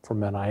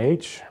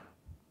NIH.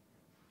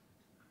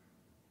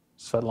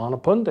 Svetlana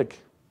Pundik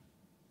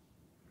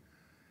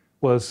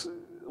was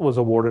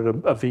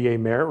awarded a VA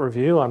merit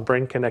review on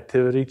brain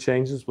connectivity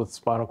changes with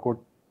spinal cord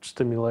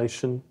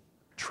stimulation,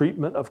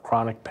 treatment of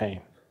chronic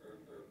pain.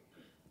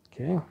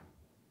 Okay.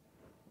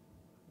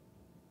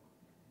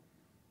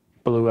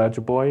 Baloo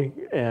Ajiboy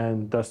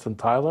and Dustin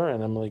Tyler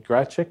and Emily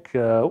Gratchik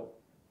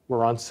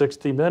were on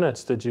 60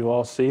 Minutes. Did you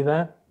all see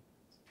that?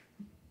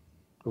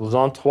 It was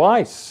on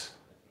twice.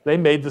 They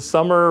made the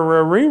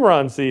summer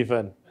reruns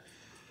even.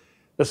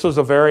 This was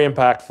a very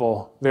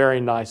impactful,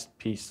 very nice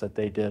piece that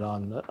they did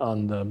on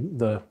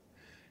the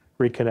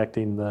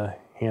reconnecting the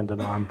hand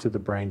and arm to the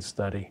brain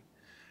study.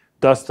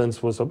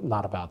 Dustin's was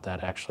not about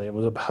that, actually. It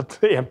was about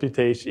the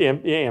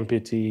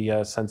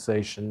amputee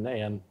sensation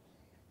and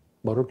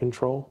motor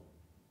control.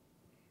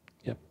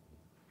 Yep.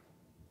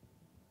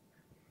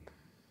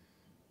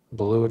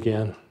 Baloo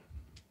again.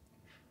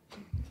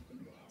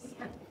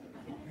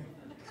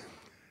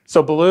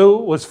 So Baloo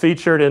was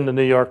featured in the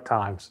New York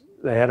Times.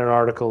 They had an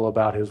article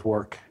about his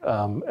work,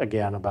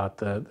 again, about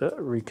the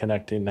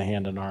reconnecting the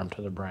hand and arm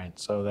to the brain.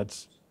 So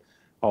that's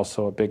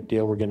also a big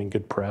deal. We're getting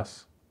good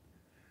press.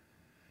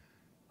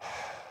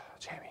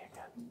 Jamie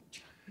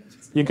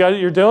again.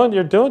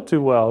 You're doing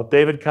too well.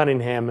 David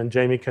Cunningham and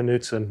Jamie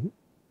Knudsen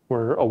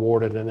were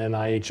awarded an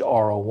NIH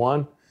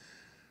R01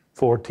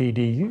 for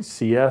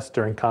TDCS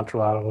during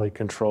contralaterally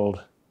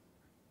controlled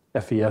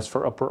FES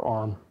for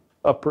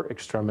upper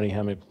extremity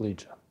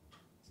hemiplegia.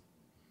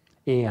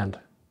 And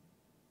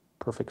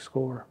perfect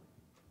score.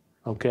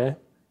 Okay?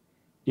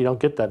 You don't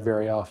get that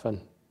very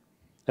often.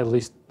 At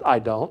least I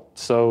don't.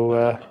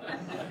 So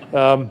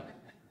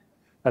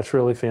that's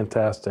really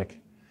fantastic.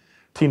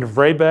 Tina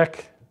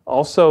Vrebeck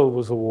also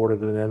was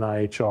awarded an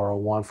NIH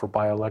R01 for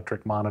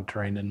bioelectric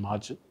monitoring and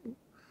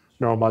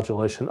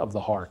neuromodulation of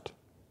the heart.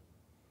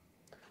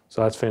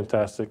 So that's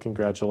fantastic.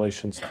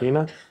 Congratulations,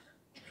 Tina.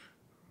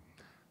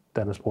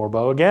 Dennis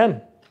Bourbeau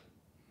again.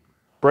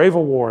 Brave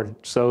Award.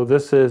 So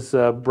this is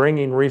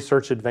bringing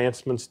research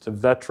advancements to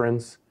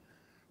veterans,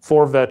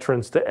 for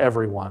veterans to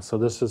everyone. So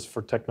this is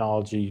for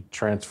technology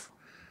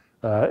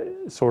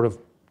sort of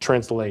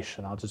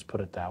translation. I'll just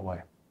put it that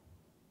way.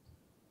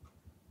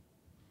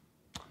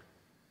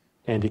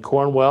 Andy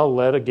Cornwell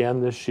led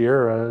again this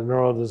year a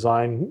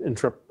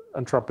neurodesign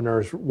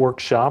entrepreneurs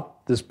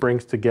workshop. This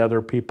brings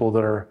together people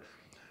that are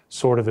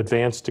sort of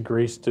advanced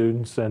degree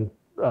students and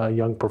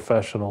young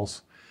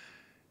professionals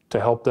to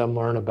help them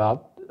learn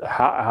about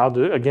how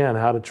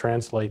to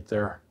translate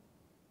their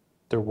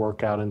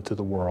work out into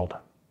the world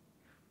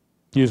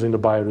using the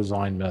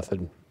biodesign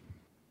method.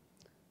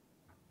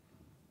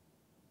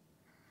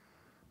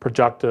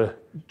 Prajakta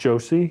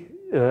Joshi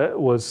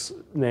was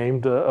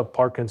named a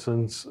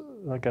Parkinson's,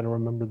 I got to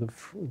remember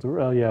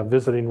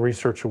Visiting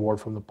Research Award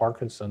from the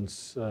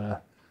Parkinson's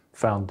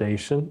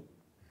Foundation.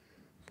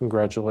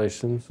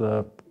 Congratulations,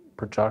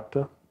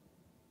 Prajakta.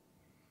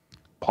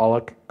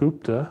 Palak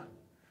Gupta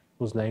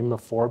was named the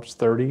Forbes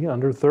 30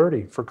 under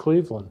 30 for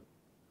Cleveland.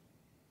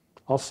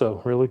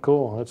 Also, really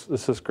cool.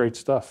 This is great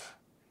stuff.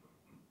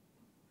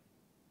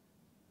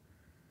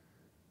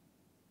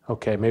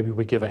 Okay, maybe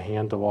we give a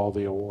hand to all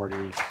the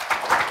awardees.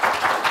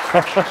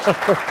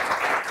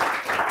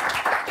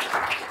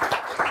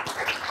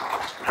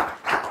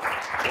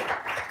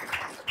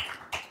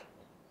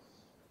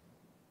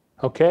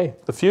 Okay,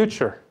 the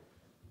future.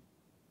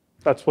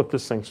 That's what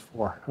this thing's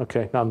for.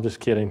 Okay, no, I'm just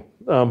kidding.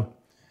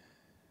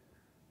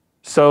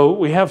 So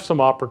we have some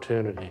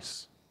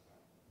opportunities.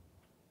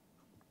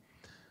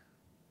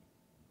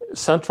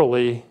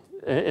 Centrally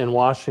in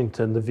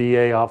Washington, the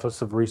VA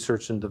Office of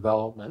Research and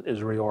Development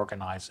is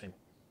reorganizing.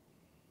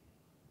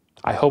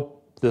 I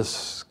hope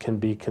this can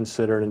be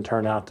considered and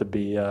turn out to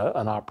be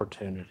an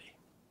opportunity.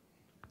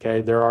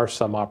 Okay, there are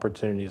some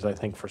opportunities, I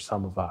think, for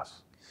some of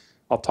us.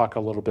 I'll talk a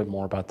little bit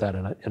more about that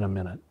in a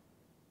minute.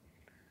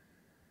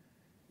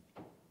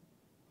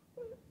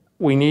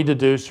 We need to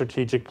do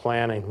strategic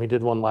planning. We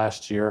did one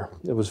last year.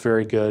 It was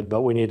very good,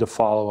 but we need to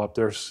follow up.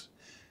 It's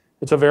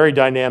a very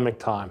dynamic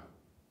time.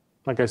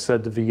 Like I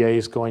said, the VA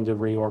is going to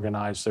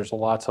reorganize. There's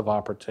lots of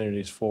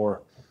opportunities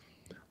for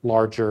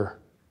larger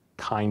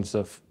kinds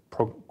of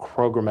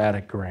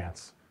programmatic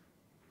grants.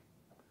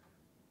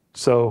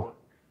 So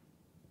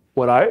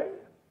what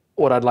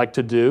I'd like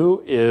to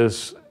do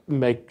is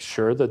make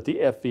sure that the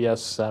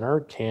FES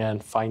Center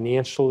can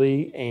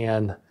financially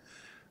and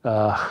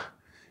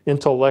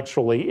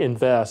intellectually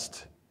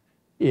invest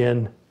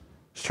in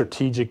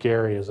strategic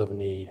areas of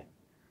need.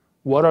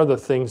 What are the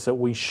things that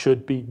we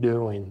should be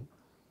doing,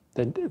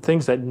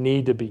 things that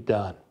need to be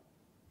done?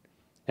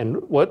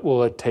 And what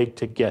will it take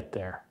to get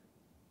there?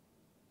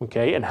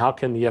 Okay, and how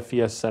can the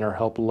FES Center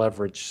help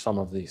leverage some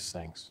of these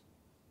things?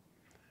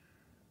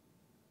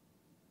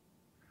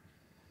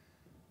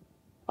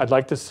 I'd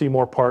like to see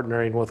more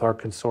partnering with our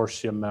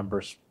consortium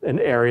members in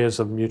areas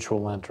of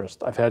mutual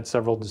interest. I've had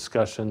several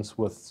discussions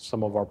with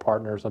some of our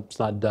partners. It's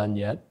not done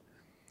yet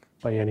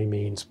by any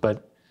means,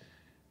 but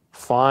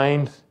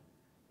find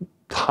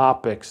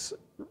topics,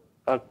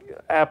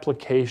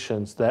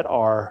 applications that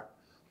are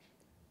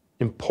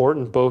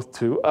important both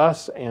to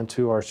us and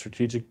to our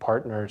strategic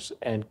partners,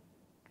 and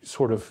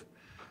sort of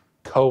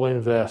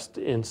co-invest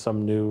in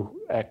some new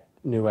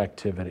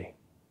activity.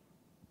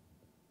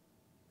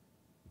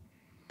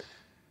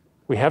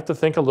 We have to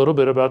think a little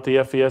bit about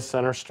the FES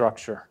Center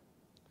structure.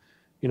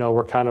 You know,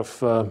 we're kind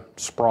of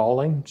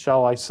sprawling,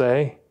 shall I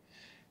say,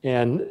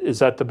 and is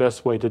that the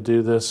best way to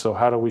do this? So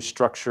how do we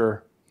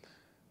structure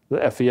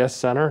the FES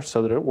Center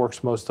so that it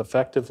works most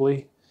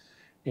effectively,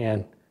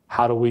 and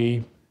how do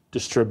we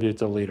distribute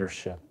the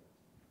leadership?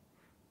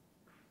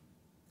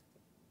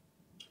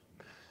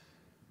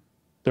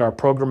 There are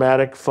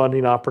programmatic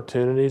funding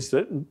opportunities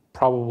that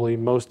probably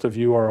most of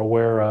you are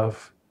aware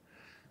of.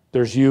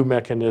 There's U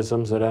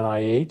mechanisms at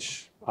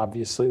NIH.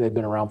 Obviously, they've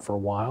been around for a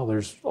while.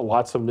 There's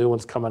lots of new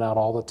ones coming out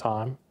all the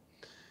time.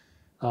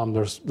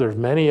 There's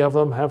many of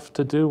them have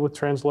to do with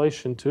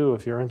translation too,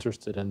 if you're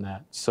interested in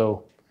that.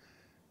 So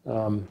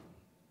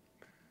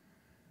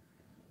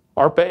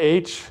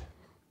ARPA-H,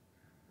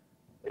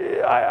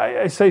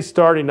 I say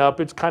starting up,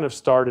 it's kind of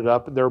started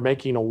up. They're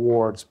making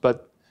awards,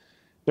 but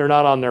they're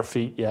not on their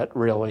feet yet,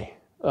 really.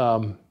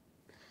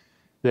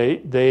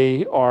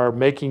 They are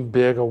making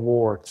big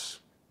awards.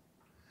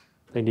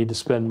 They need to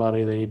spend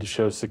money, they need to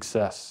show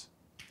success.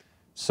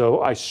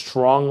 So I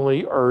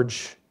strongly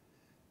urge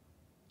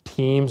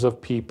teams of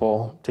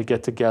people to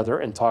get together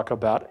and talk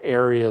about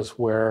areas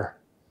where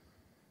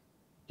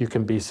you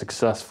can be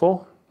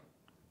successful,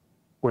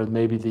 where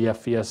maybe the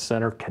FES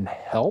Center can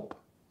help,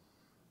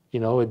 you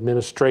know,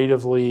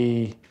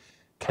 administratively,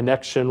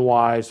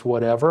 connection-wise,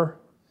 whatever.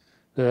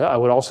 I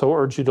would also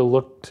urge you to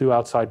look to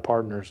outside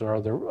partners, or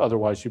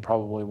otherwise you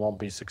probably won't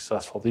be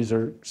successful. These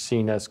are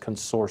seen as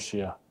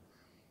consortia,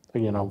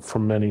 you know,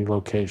 from many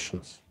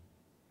locations.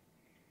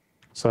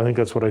 So I think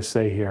that's what I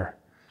say here.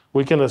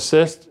 We can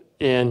assist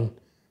in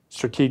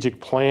strategic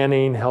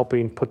planning,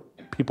 helping put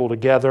people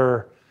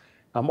together,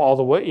 all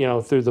the way, you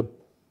know, through the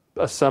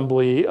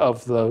assembly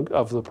of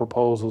the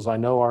proposals. I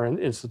know our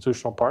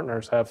institutional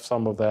partners have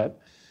some of that,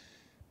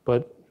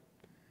 but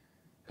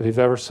if you've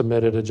ever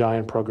submitted a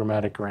giant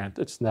programmatic grant,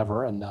 it's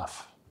never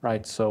enough,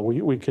 right? So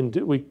we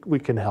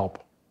can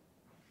help.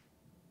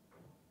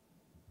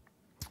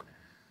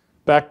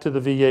 Back to the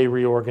VA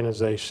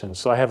reorganization.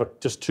 So I have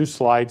just 2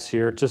 slides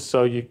here, just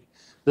so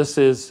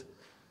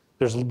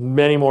there's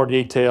many more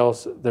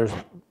details. There's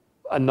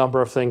a number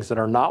of things that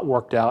are not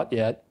worked out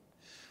yet.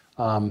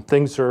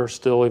 Things are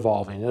still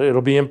evolving.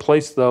 It'll be in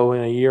place though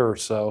in a year or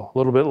so, a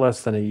little bit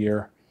less than a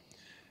year.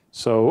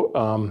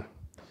 So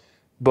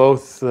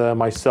both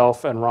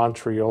myself and Ron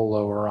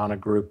Triolo are on a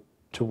group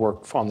to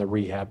work on the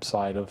rehab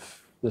side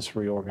of this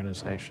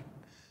reorganization.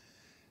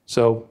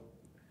 So,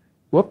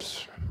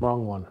 whoops,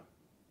 wrong one.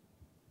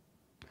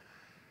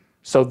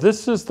 So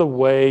this is the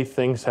way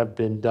things have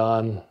been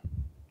done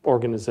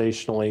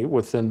organizationally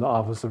within the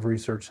Office of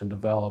Research and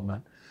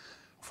Development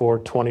for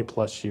 20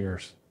 plus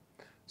years.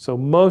 So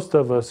most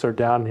of us are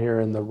down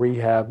here in the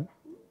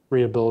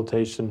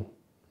rehabilitation,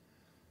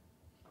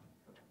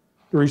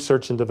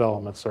 research and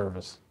development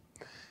service.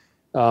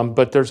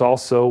 But there's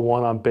also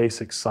one on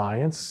basic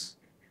science.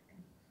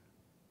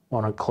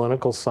 one on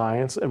clinical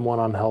science, and one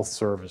on health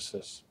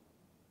services.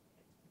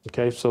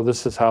 Okay, so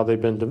this is how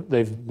they've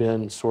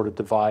been sort of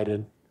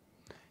divided.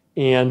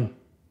 And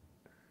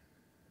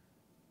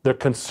the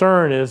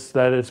concern is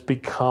that it's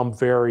become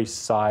very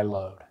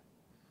siloed,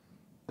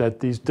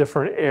 that these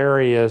different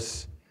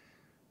areas,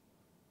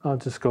 I'll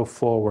just go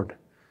forward.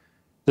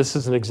 This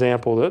is an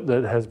example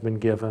that has been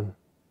given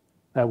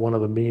at one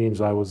of the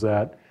meetings I was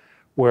at,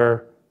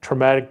 where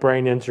traumatic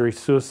brain injury,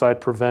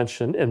 suicide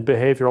prevention, and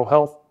behavioral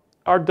health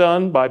are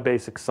done by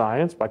basic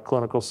science, by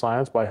clinical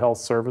science, by health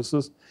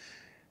services,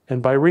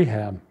 and by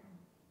rehab.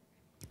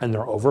 And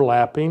they're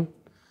overlapping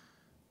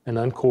and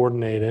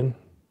uncoordinated.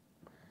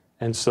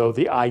 And so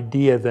the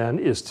idea then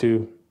is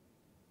to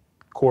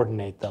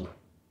coordinate them,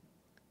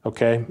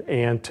 okay?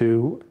 And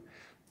to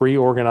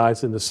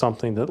reorganize into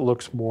something that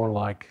looks more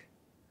like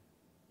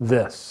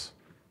this.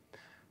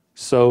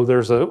 So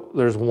there's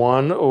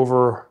one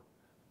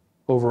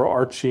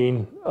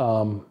overarching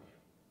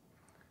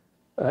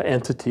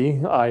entity,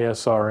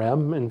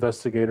 ISRM,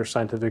 Investigator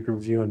Scientific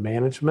Review and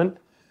Management.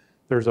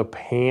 There's a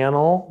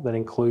panel that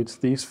includes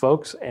these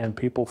folks and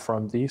people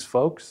from these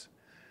folks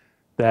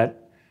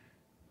that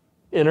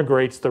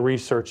integrates the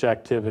research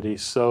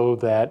activities so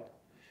that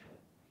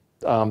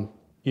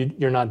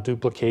you're not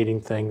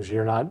duplicating things.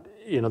 You're not,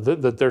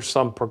 that there's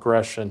some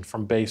progression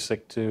from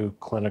basic to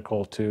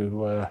clinical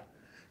to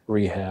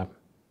rehab.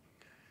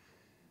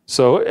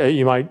 So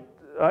you might,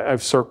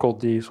 I've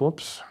circled these,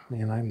 whoops,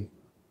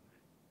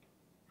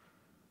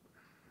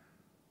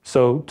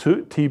 so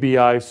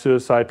TBI,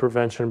 suicide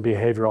prevention, and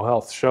behavioral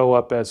health show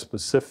up as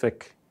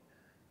specific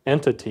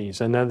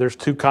entities. And then there's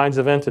two kinds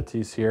of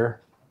entities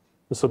here.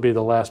 This will be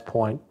the last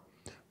point.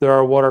 There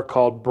are what are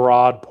called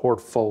broad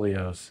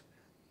portfolios.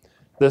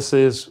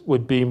 This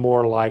would be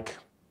more like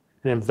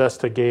an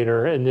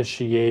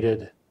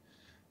investigator-initiated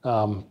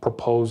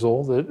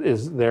proposal that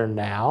is there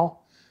now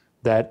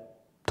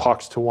that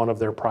talks to one of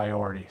their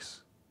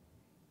priorities.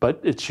 But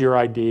it's your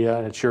idea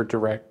and it's your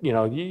direct,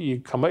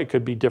 it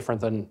could be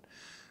different than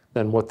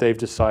what they've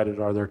decided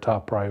are their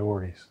top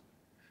priorities.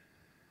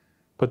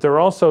 But there are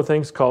also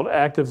things called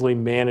actively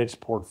managed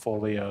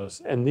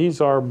portfolios, and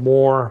these are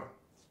more,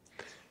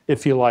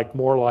 if you like,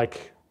 more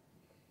like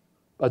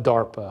a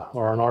DARPA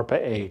or an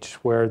ARPA-H,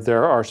 where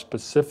there are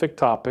specific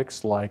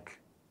topics like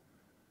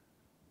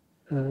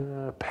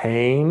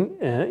pain,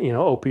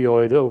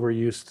 opioid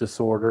overuse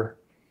disorder,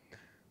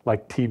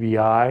 like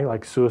TBI,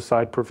 like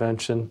suicide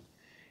prevention,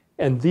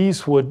 and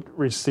these would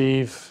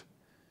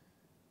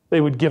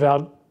they would give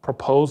out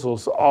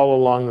proposals all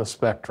along the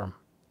spectrum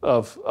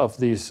of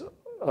these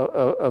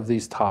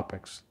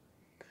topics.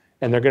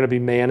 And they're going to be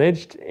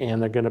managed,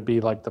 and they're going to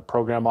be like the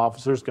program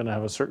officer is going to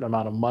have a certain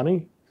amount of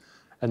money,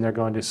 and they're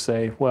going to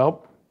say,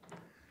 well,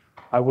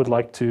 I would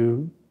like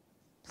to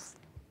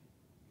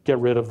get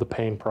rid of the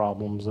pain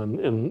problems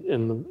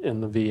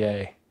in the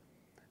VA.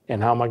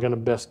 And how am I going to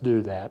best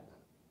do that?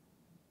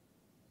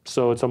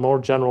 So it's a more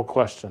general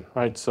question,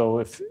 right? So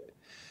if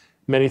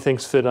many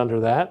things fit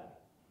under that,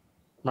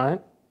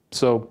 right?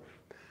 So,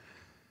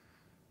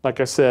 like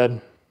I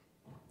said,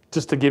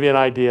 just to give you an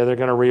idea, they're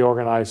going to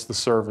reorganize the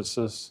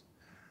services.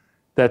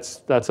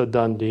 That's a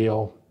done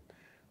deal.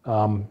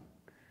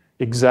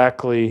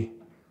 Exactly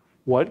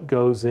what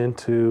goes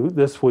into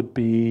this would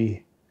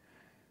be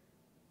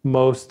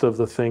most of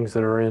the things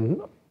that are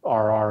in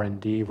our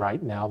R&D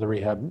right now, the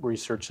rehab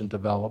research and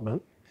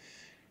development.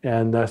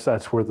 And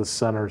that's where the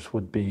centers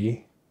would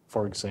be,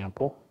 for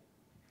example.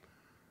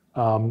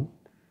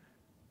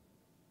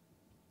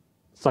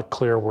 It's not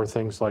clear where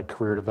things like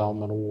career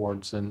development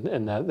awards and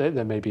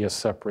that may be a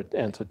separate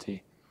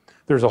entity.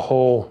 There's a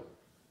whole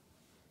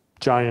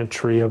giant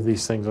tree of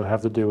these things that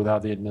have to do with how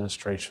the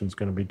administration is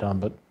going to be done,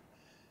 but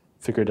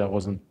figured that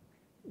wasn't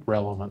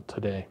relevant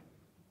today.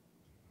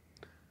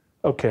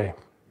 Okay.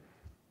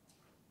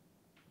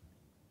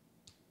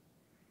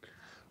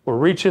 We're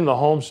reaching the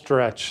home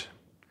stretch.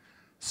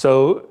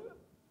 So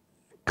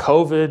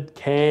COVID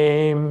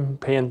came,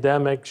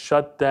 pandemic,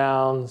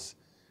 shutdowns,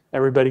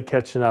 everybody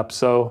catching up.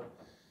 So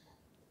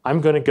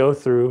I'm going to go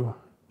through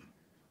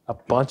a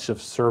bunch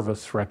of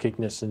service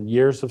recognition,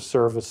 years of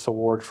service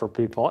awards for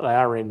people, and I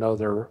already know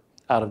they're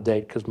out of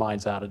date because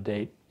mine's out of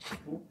date.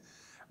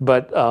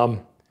 But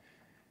I'll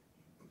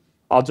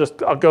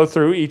go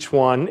through each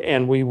one,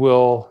 and we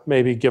will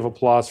maybe give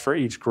applause for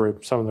each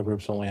group. Some of the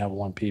groups only have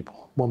one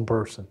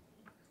person.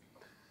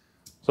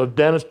 So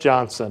Dennis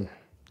Johnson,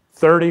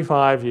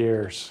 35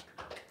 years.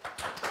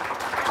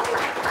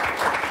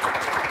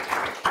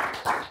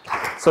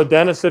 So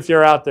Dennis, if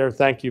you're out there,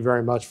 thank you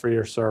very much for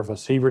your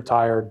service. He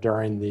retired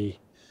during the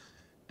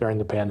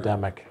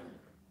pandemic.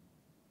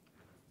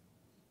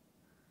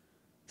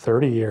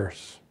 30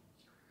 years.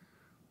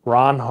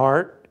 Ron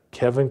Hart,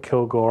 Kevin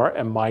Kilgore,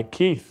 and Mike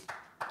Keith.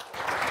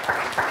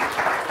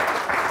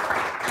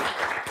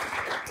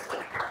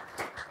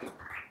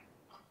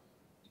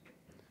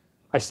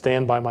 I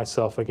stand by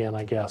myself again,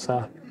 I guess,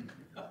 huh?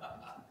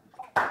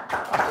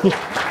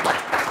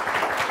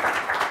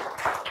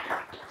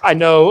 I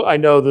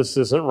know this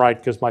isn't right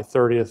because my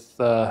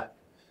 30th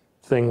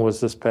thing was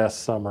this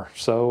past summer.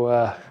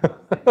 So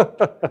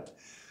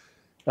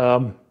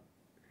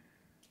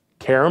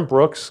Karen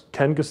Brooks,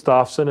 Ken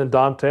Gustafson, and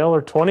Don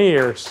Taylor, 20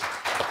 years.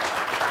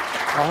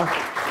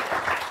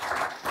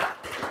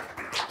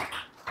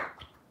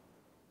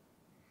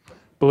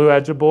 Blue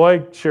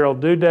Adjaboy, Cheryl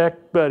Dudek,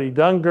 Betty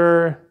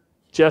Dunger,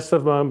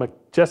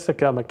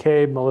 Jessica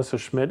McCabe, Melissa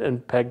Schmidt,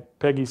 and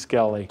Peggy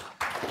Skelly.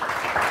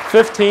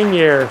 15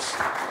 years.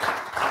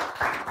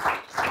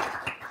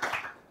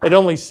 It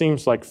only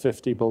seems like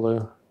 50,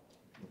 Baloo.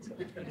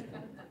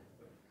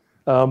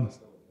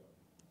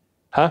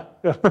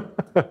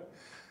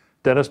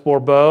 Dennis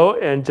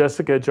Bourbeau and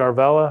Jessica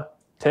Jarvella,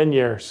 10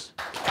 years.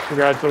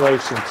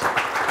 Congratulations.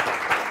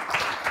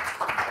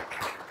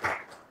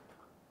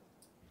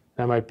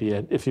 That might be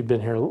it. If you've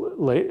been here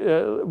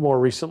more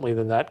recently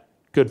than that,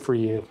 good for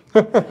you.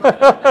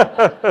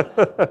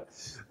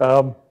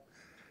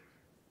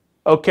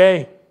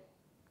 Okay.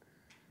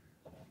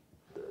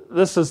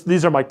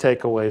 These are my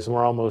takeaways, and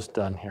we're almost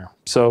done here.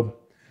 So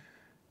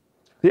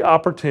the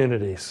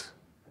opportunities.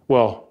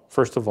 Well,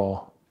 first of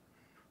all,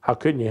 how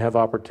couldn't you have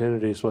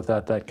opportunities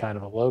without that kind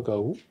of a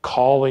logo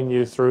calling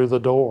you through the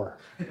door?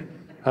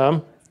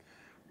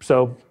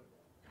 So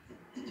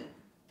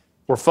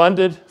we're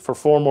funded for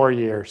 4 more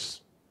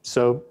years.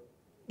 So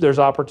there's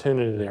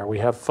opportunity there. We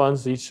have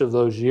funds each of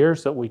those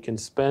years that we can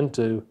spend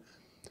to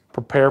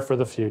prepare for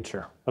the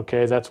future.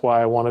 Okay, that's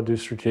why I want to do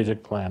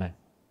strategic planning.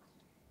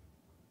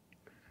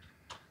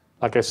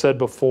 Like I said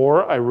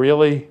before, I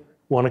really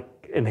want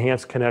to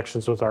enhance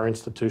connections with our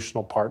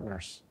institutional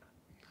partners.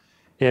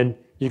 And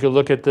you could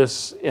look at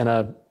this in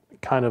a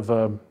kind of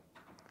a,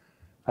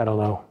 I don't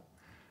know,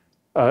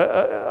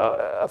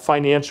 a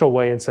financial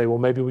way and say, well,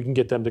 maybe we can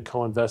get them to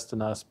co-invest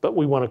in us, but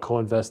we want to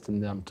co-invest in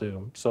them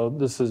too. So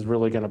this is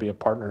really going to be a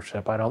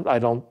partnership. I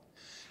don't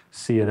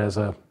see it as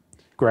a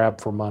grab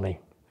for money.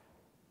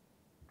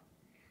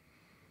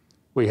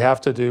 We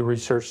have to do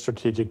research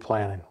strategic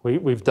planning.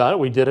 We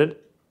did it.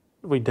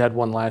 We did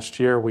one last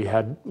year. We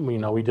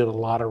did a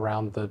lot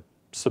around the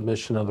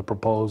submission of the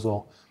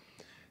proposal.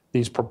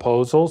 These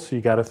proposals,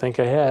 you got to think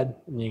ahead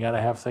and you got to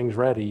have things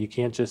ready. You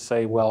can't just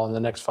say, well, in the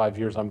next 5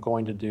 years, I'm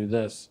going to do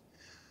this.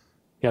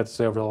 You have to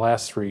say over the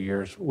last 3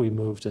 years, we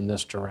moved in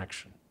this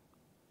direction,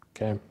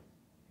 okay?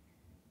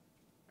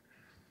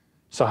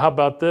 So how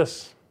about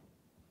this?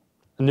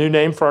 A new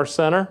name for our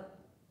center?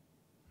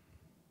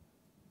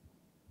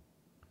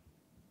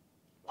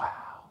 Wow,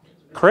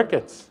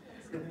 crickets.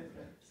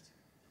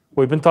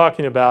 We've been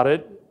talking about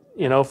it,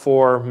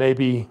 for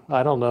maybe,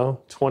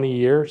 20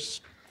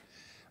 years.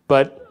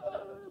 But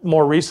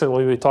more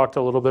recently, we talked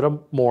a little bit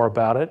more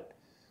about it.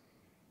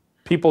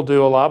 People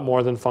do a lot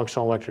more than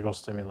functional electrical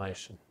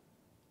stimulation.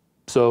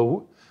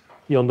 So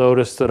you'll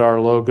notice that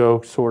our logo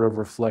sort of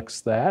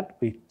reflects that.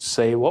 We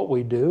say what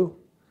we do.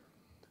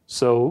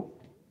 So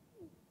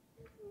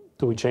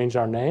do we change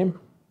our name?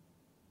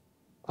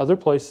 Other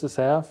places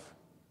have.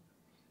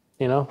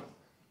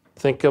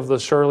 Think of the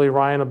Shirley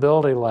Ryan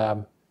Ability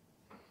Lab.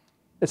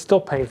 It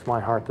still pains my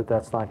heart that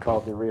that's not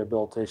called the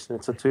Rehabilitation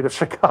Institute of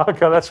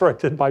Chicago. That's where I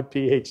did my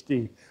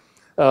PhD.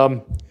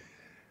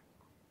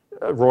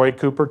 Roy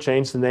Cooper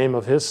changed the name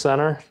of his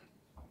center.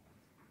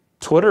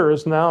 Twitter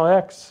is now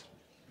X.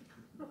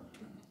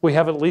 We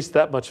have at least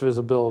that much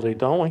visibility,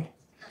 don't we?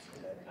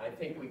 I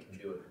think we can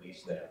do at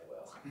least that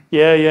well.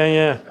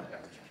 Yeah.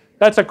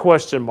 That's a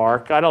question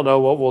mark. I don't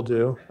know what we'll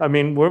do. I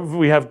mean,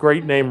 we have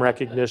great name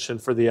recognition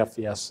for the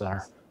FES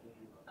Center.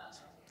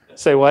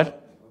 Say what?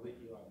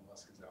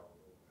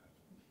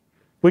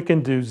 We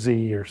can do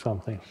Z or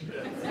something.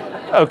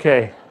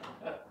 Okay.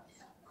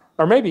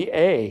 Or maybe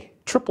A,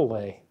 triple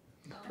A.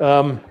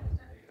 And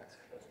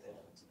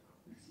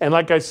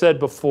like I said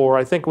before,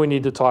 I think we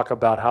need to talk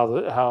about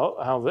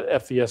how the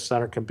FES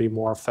Center can be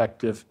more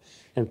effective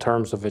in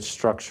terms of its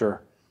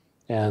structure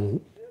and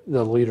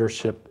the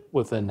leadership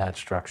within that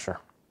structure.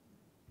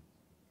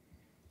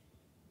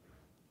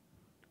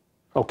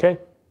 Okay.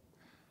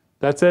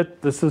 That's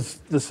it. This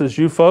is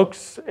you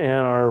folks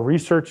and our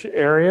research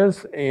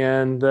areas,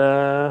 and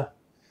I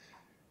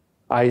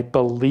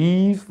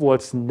believe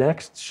what's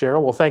next,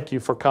 Cheryl. Well, thank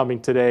you for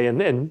coming today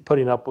and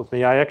putting up with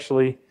me. I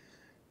actually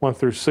went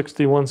through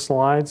 61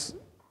 slides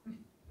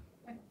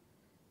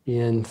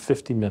in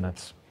 50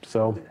 minutes.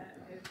 So